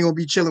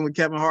be chilling with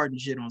Kevin Hart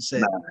and shit on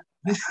set.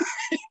 Nah.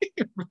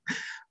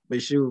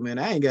 But shoot, man,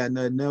 I ain't got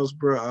nothing else,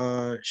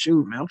 bro.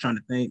 Shoot, man, I'm trying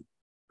to think.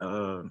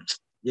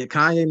 Yeah,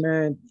 Kanye,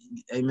 man.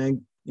 Hey,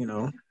 man, you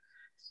know,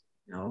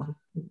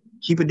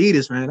 keep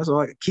Adidas, man. That's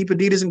all. Keep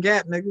Adidas and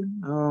Gap, nigga.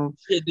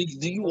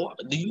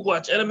 Do you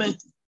watch anime?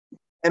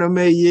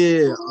 Anime,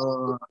 yeah.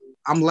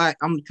 I'm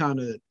kind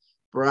of,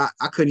 bro.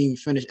 I couldn't even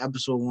finish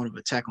episode 1 of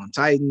Attack on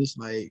Titans.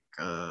 Like,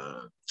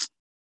 bro,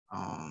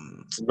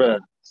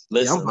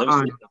 listen.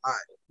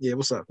 Yeah,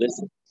 what's up?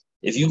 Listen,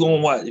 if you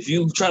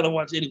try to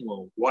watch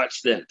anyone,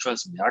 watch that.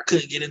 Trust me, I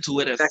couldn't get into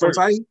it at Attack first.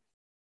 On Titan?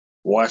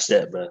 Watch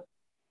that, bro.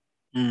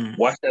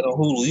 Watch that on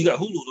Hulu. You got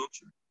Hulu,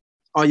 don't you?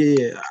 Oh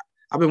yeah.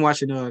 I've been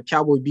watching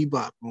Cowboy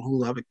Bebop on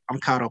Hulu. I'm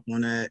caught up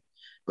on that.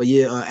 But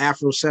yeah,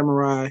 Afro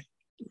Samurai,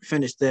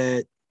 finished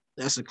that.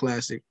 That's a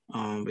classic.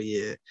 But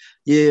yeah,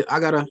 I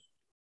gotta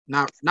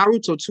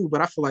Naruto too. But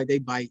I feel like they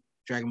bite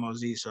Dragon Ball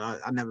Z, so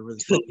I never really.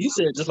 You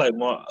said just like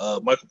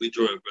Michael B.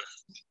 Jordan,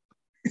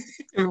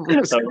 bro.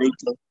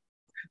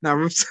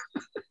 Naruto.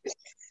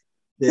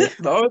 Yeah.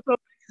 Naruto.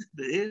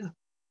 Yeah.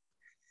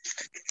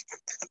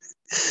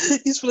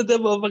 He's split that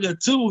motherfucker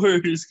 2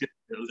 words.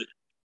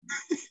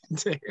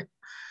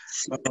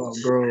 Oh,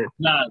 bro.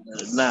 Nah.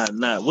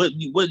 What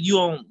you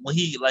on when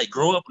he like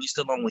grow up? Or you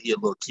still on when he a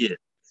little kid?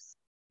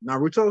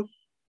 Naruto?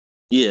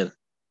 Yeah.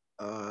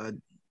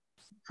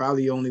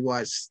 Probably only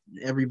watch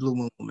every blue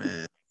moon,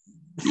 man.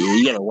 Yeah,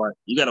 you gotta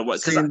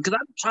watch. Cause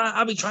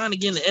I be trying to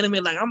get into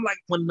anime. Like I'm like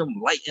one of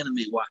them light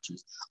anime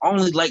watchers. I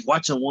only like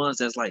watching ones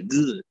that's like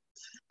good.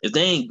 If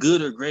they ain't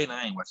good or great,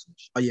 I ain't watching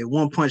shit. Oh yeah,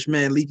 One Punch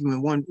Man leave you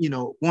in one.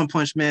 One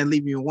Punch Man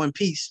leave you in one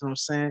piece. You know what I'm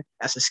saying?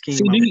 That's a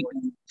scheme.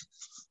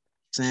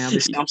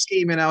 I'm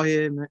scheming out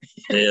here, man.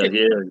 Yeah.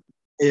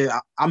 Yeah,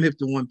 I'm hip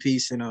to One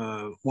Piece and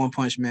One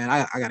Punch Man.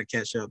 I gotta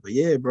catch up. But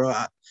yeah, bro,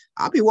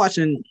 I'll be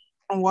watching.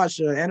 I don't watch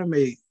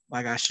anime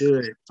like I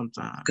should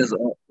sometimes. Cause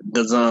you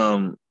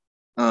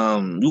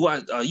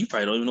watch. You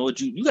probably don't even know what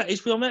you got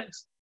HBO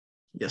Max.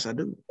 Yes, I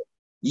do.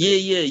 Yeah.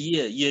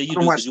 You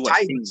don't watch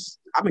Titans.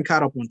 I've been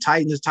caught up on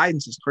Titans.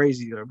 Titans is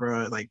crazy,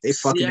 bro. Like they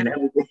fucking in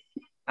everything.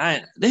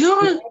 They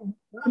are.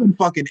 I've been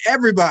fucking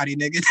everybody,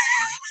 nigga.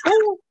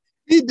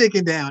 He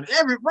dicking down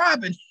every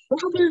Robin.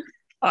 Oh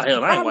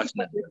hell, I ain't watching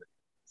that.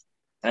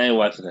 I ain't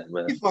watching that,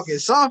 man. He fucking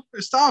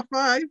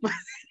Starfire.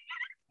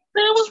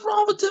 Man, what's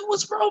wrong with them?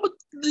 What's wrong with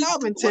this? I've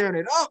been tearing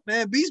it up,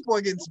 man. Beast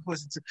Boy getting some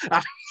pussy too.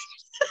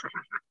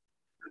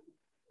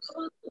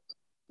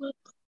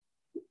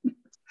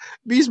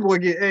 Beast Boy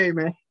hey,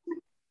 man.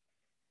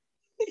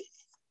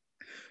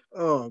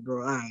 Oh,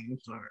 bro, I'm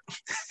sorry.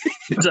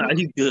 Nah,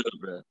 you good,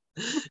 bro.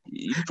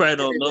 You probably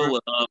don't know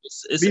what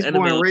it's Beast an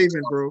Boy anime. and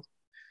Raven, bro.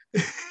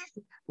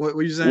 What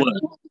you saying? What?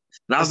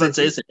 I was about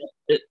to say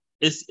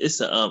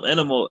It's a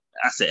animal.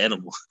 I said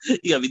animal.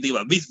 You gotta be thinking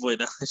about Beast Boy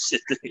now.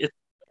 Shit.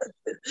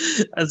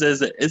 I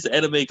said it's an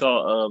anime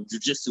called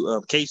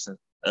Jujutsu Kaisen.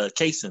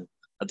 Kaisen.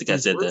 I think I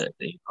said that.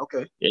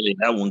 Okay. Yeah,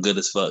 that one good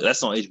as fuck.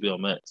 That's on HBO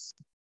Max.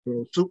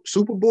 Bro,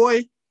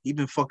 Superboy, he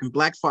been fucking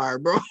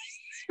Blackfire, bro.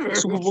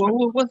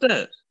 Superboy, what's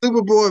that?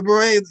 Superboy,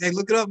 bro. Hey,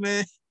 look it up,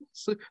 man.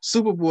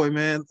 Superboy,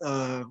 man.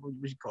 What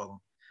you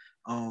call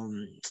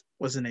him?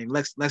 What's his name?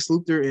 Lex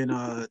Luthor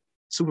and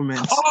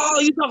Superman. Oh,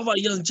 you talking about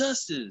Young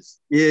Justice?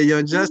 Yeah,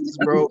 Young Justice,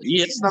 bro.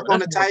 Yeah, He's stuck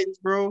on the Titans,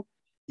 bro.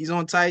 He's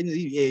on Titans.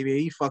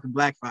 He fucking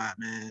Blackfire,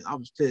 man. I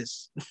was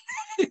pissed.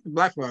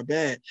 Blackfire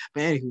bad.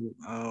 But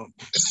anywho,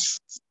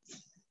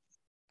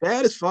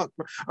 bad as fuck,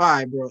 bro. All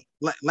right, bro.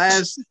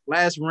 Last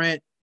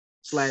rant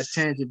 /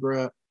 tangent,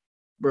 bro.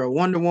 Bro,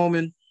 Wonder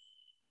Woman,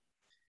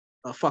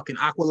 a fucking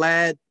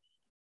Aqualad,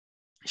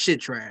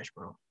 shit trash,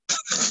 bro.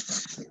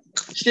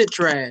 Shit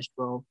trash,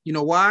 bro. You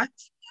know why?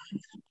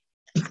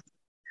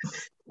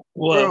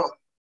 What? Bro,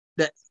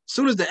 that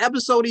soon as the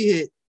episode he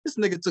hit, this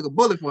nigga took a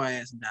bullet for her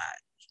ass and died.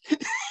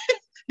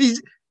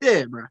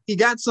 Bro. He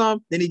got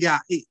some, then he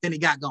got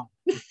gone.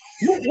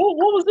 What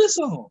was this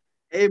on?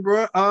 Hey,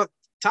 bro,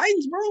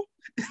 Titans, bro.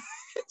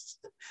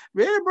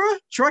 Yeah, bro.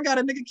 Troy got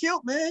a nigga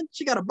killed, man.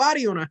 She got a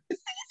body on her.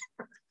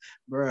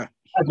 Bro. I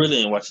really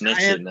ain't watching that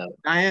shit now.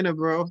 Diana,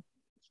 bro.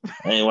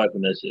 I ain't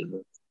watching that shit,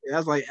 bro. Yeah,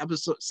 that's like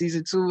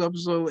season 2,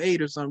 episode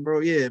 8 or something,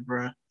 bro. Yeah,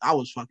 bro. I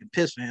was fucking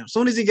pissed for him. As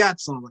soon as he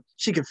got some,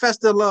 she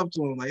confessed her love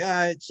to him. Like, all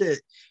right,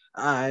 shit.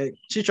 All right.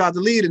 She tried to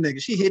lead a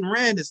nigga. She hit and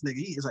ran this nigga.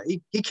 He's like,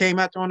 he came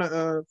out on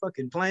the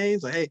fucking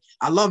planes. Like, hey,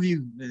 I love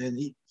you. And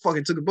he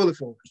fucking took a bullet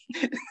for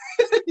her.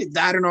 He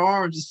died in her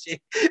arms and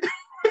shit.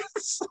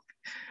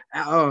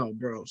 Oh,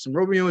 bro. Some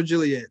Romeo and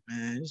Juliet,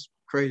 man. It's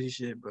crazy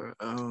shit, bro.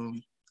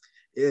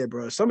 Yeah,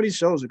 bro. Some of these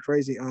shows are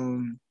crazy.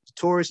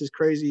 Taurus is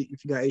crazy.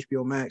 If you got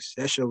HBO Max,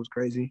 that show was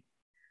crazy.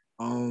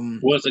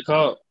 What's it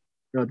called?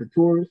 The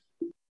Taurus.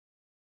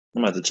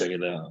 I'm about to check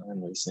it out. I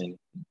haven't seen it.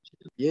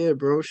 Yeah,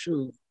 bro.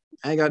 Shoot,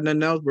 I ain't got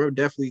nothing else, bro.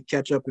 Definitely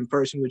catch up in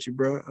person with you,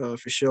 bro.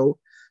 For sure.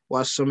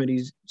 Watch some of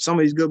these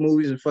good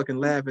movies and fucking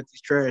laugh at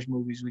these trash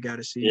movies we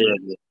gotta see.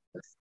 Yeah.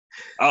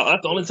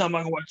 That's the only time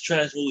I can watch a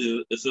trash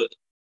movie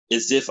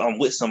is if I'm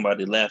with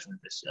somebody laughing at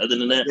this shit. Other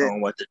than that, I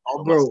don't watch it.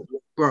 Oh,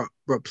 bro,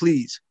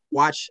 please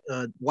watch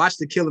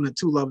The Killing of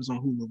Two Lovers on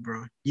Hulu,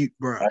 bro. You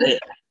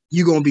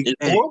gonna be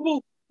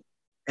horrible.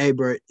 Hey,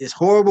 bro, it's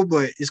horrible,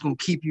 but it's gonna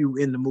keep you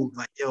in the movie.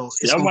 Like, yo,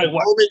 it's gonna might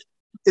watch it.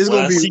 It's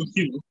gonna be.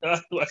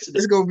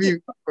 It's gonna be,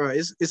 bro.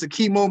 It's a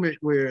key moment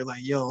where,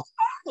 like, yo,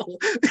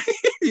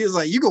 he's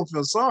like, you gonna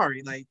feel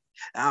sorry. Like,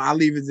 I'll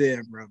leave it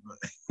there, bro.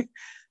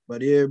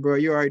 But yeah, bro,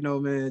 you already know,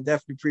 man.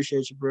 Definitely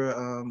appreciate you,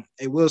 bro.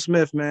 Hey, Will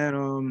Smith,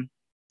 man.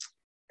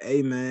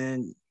 Hey,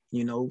 man.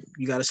 You know,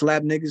 you gotta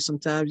slap niggas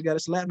sometimes. You gotta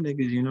slap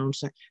niggas. You know what I'm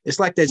saying? It's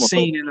like that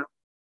scene in.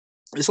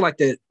 It's like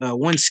that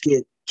one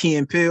skit, Key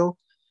and Peele.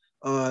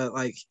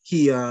 Like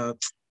he,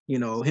 you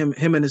know, him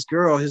and his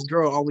girl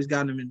always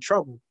got him in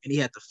trouble, and he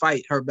had to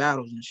fight her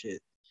battles and shit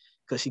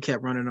because she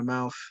kept running her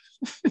mouth.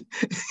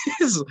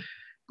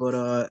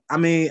 But I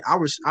mean, I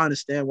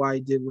understand why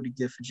he did what he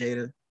did for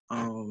Jada.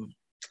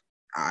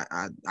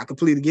 I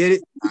completely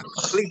get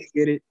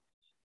it.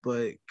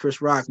 But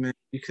Chris Rock, man,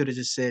 you could have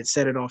just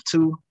set it off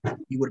too.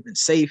 You would have been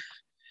safe.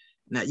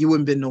 Now you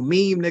wouldn't been no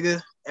meme,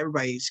 nigga.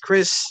 Everybody's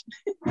Chris.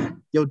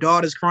 Your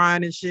daughter's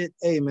crying and shit.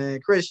 Hey, man,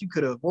 Chris, you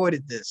could have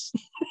avoided this.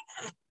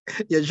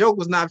 Your joke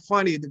was not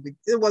funny.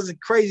 It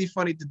wasn't crazy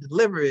funny to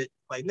deliver it.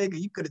 Like, nigga,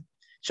 you could have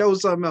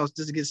chose something else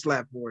just to get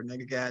slapped for it,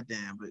 nigga.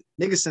 Goddamn. But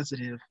nigga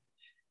sensitive.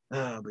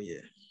 But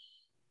yeah.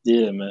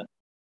 Yeah, man.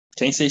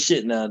 Can't say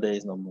shit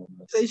nowadays no more,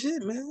 man. Say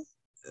shit, man.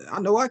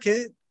 I know I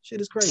can't. Shit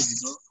is crazy,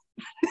 bro.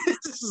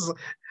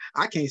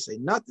 I can't say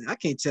nothing. I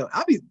can't tell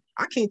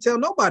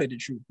nobody the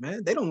truth,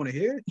 man. They don't want to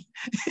hear it.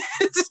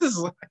 This is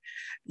like,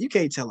 you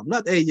can't tell them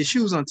nothing. Hey, your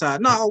shoes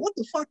untied. No, what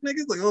the fuck,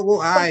 niggas? Like, oh,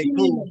 well, all right,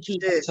 cool. You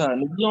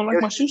don't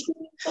like my shoes?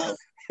 All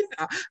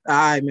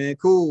right, man,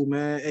 cool,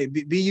 man. Hey,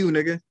 be you,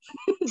 nigga.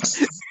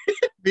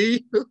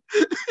 Be you.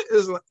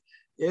 It's like,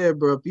 yeah,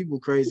 bro, people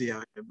crazy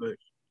out here, but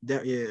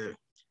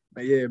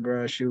yeah,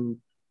 bro, shoot.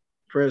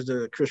 Press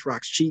the Chris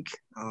Rock's cheek.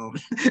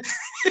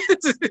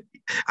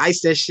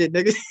 Ice that shit,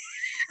 nigga.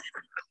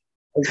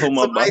 I hope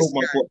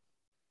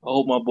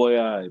my boy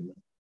all right, man.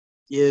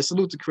 Yeah,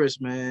 salute to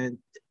Chris, man.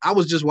 I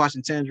was just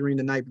watching Tangerine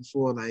the night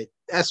before. Like,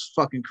 that's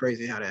fucking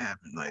crazy how that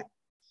happened. Like,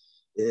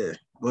 yeah.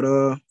 But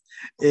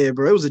yeah,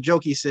 bro, it was a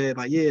joke he said.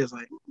 Like, yeah, it's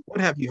like,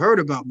 what have you heard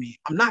about me?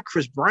 I'm not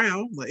Chris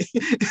Brown. Like,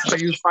 like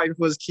he was fighting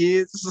for his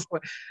kids.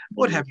 Like,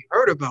 what have you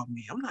heard about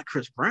me? I'm not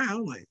Chris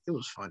Brown. Like, it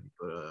was funny.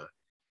 But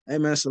hey,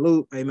 man,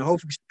 salute. Hey, man,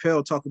 hopefully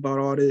Chappelle talk about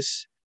all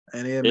this.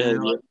 And yeah,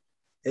 man. Yeah.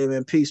 Hey,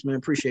 man, peace, man.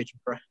 Appreciate you,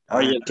 bro. All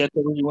right, catch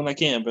up with you when I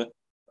can, bro. All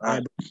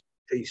right, bro.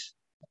 Peace.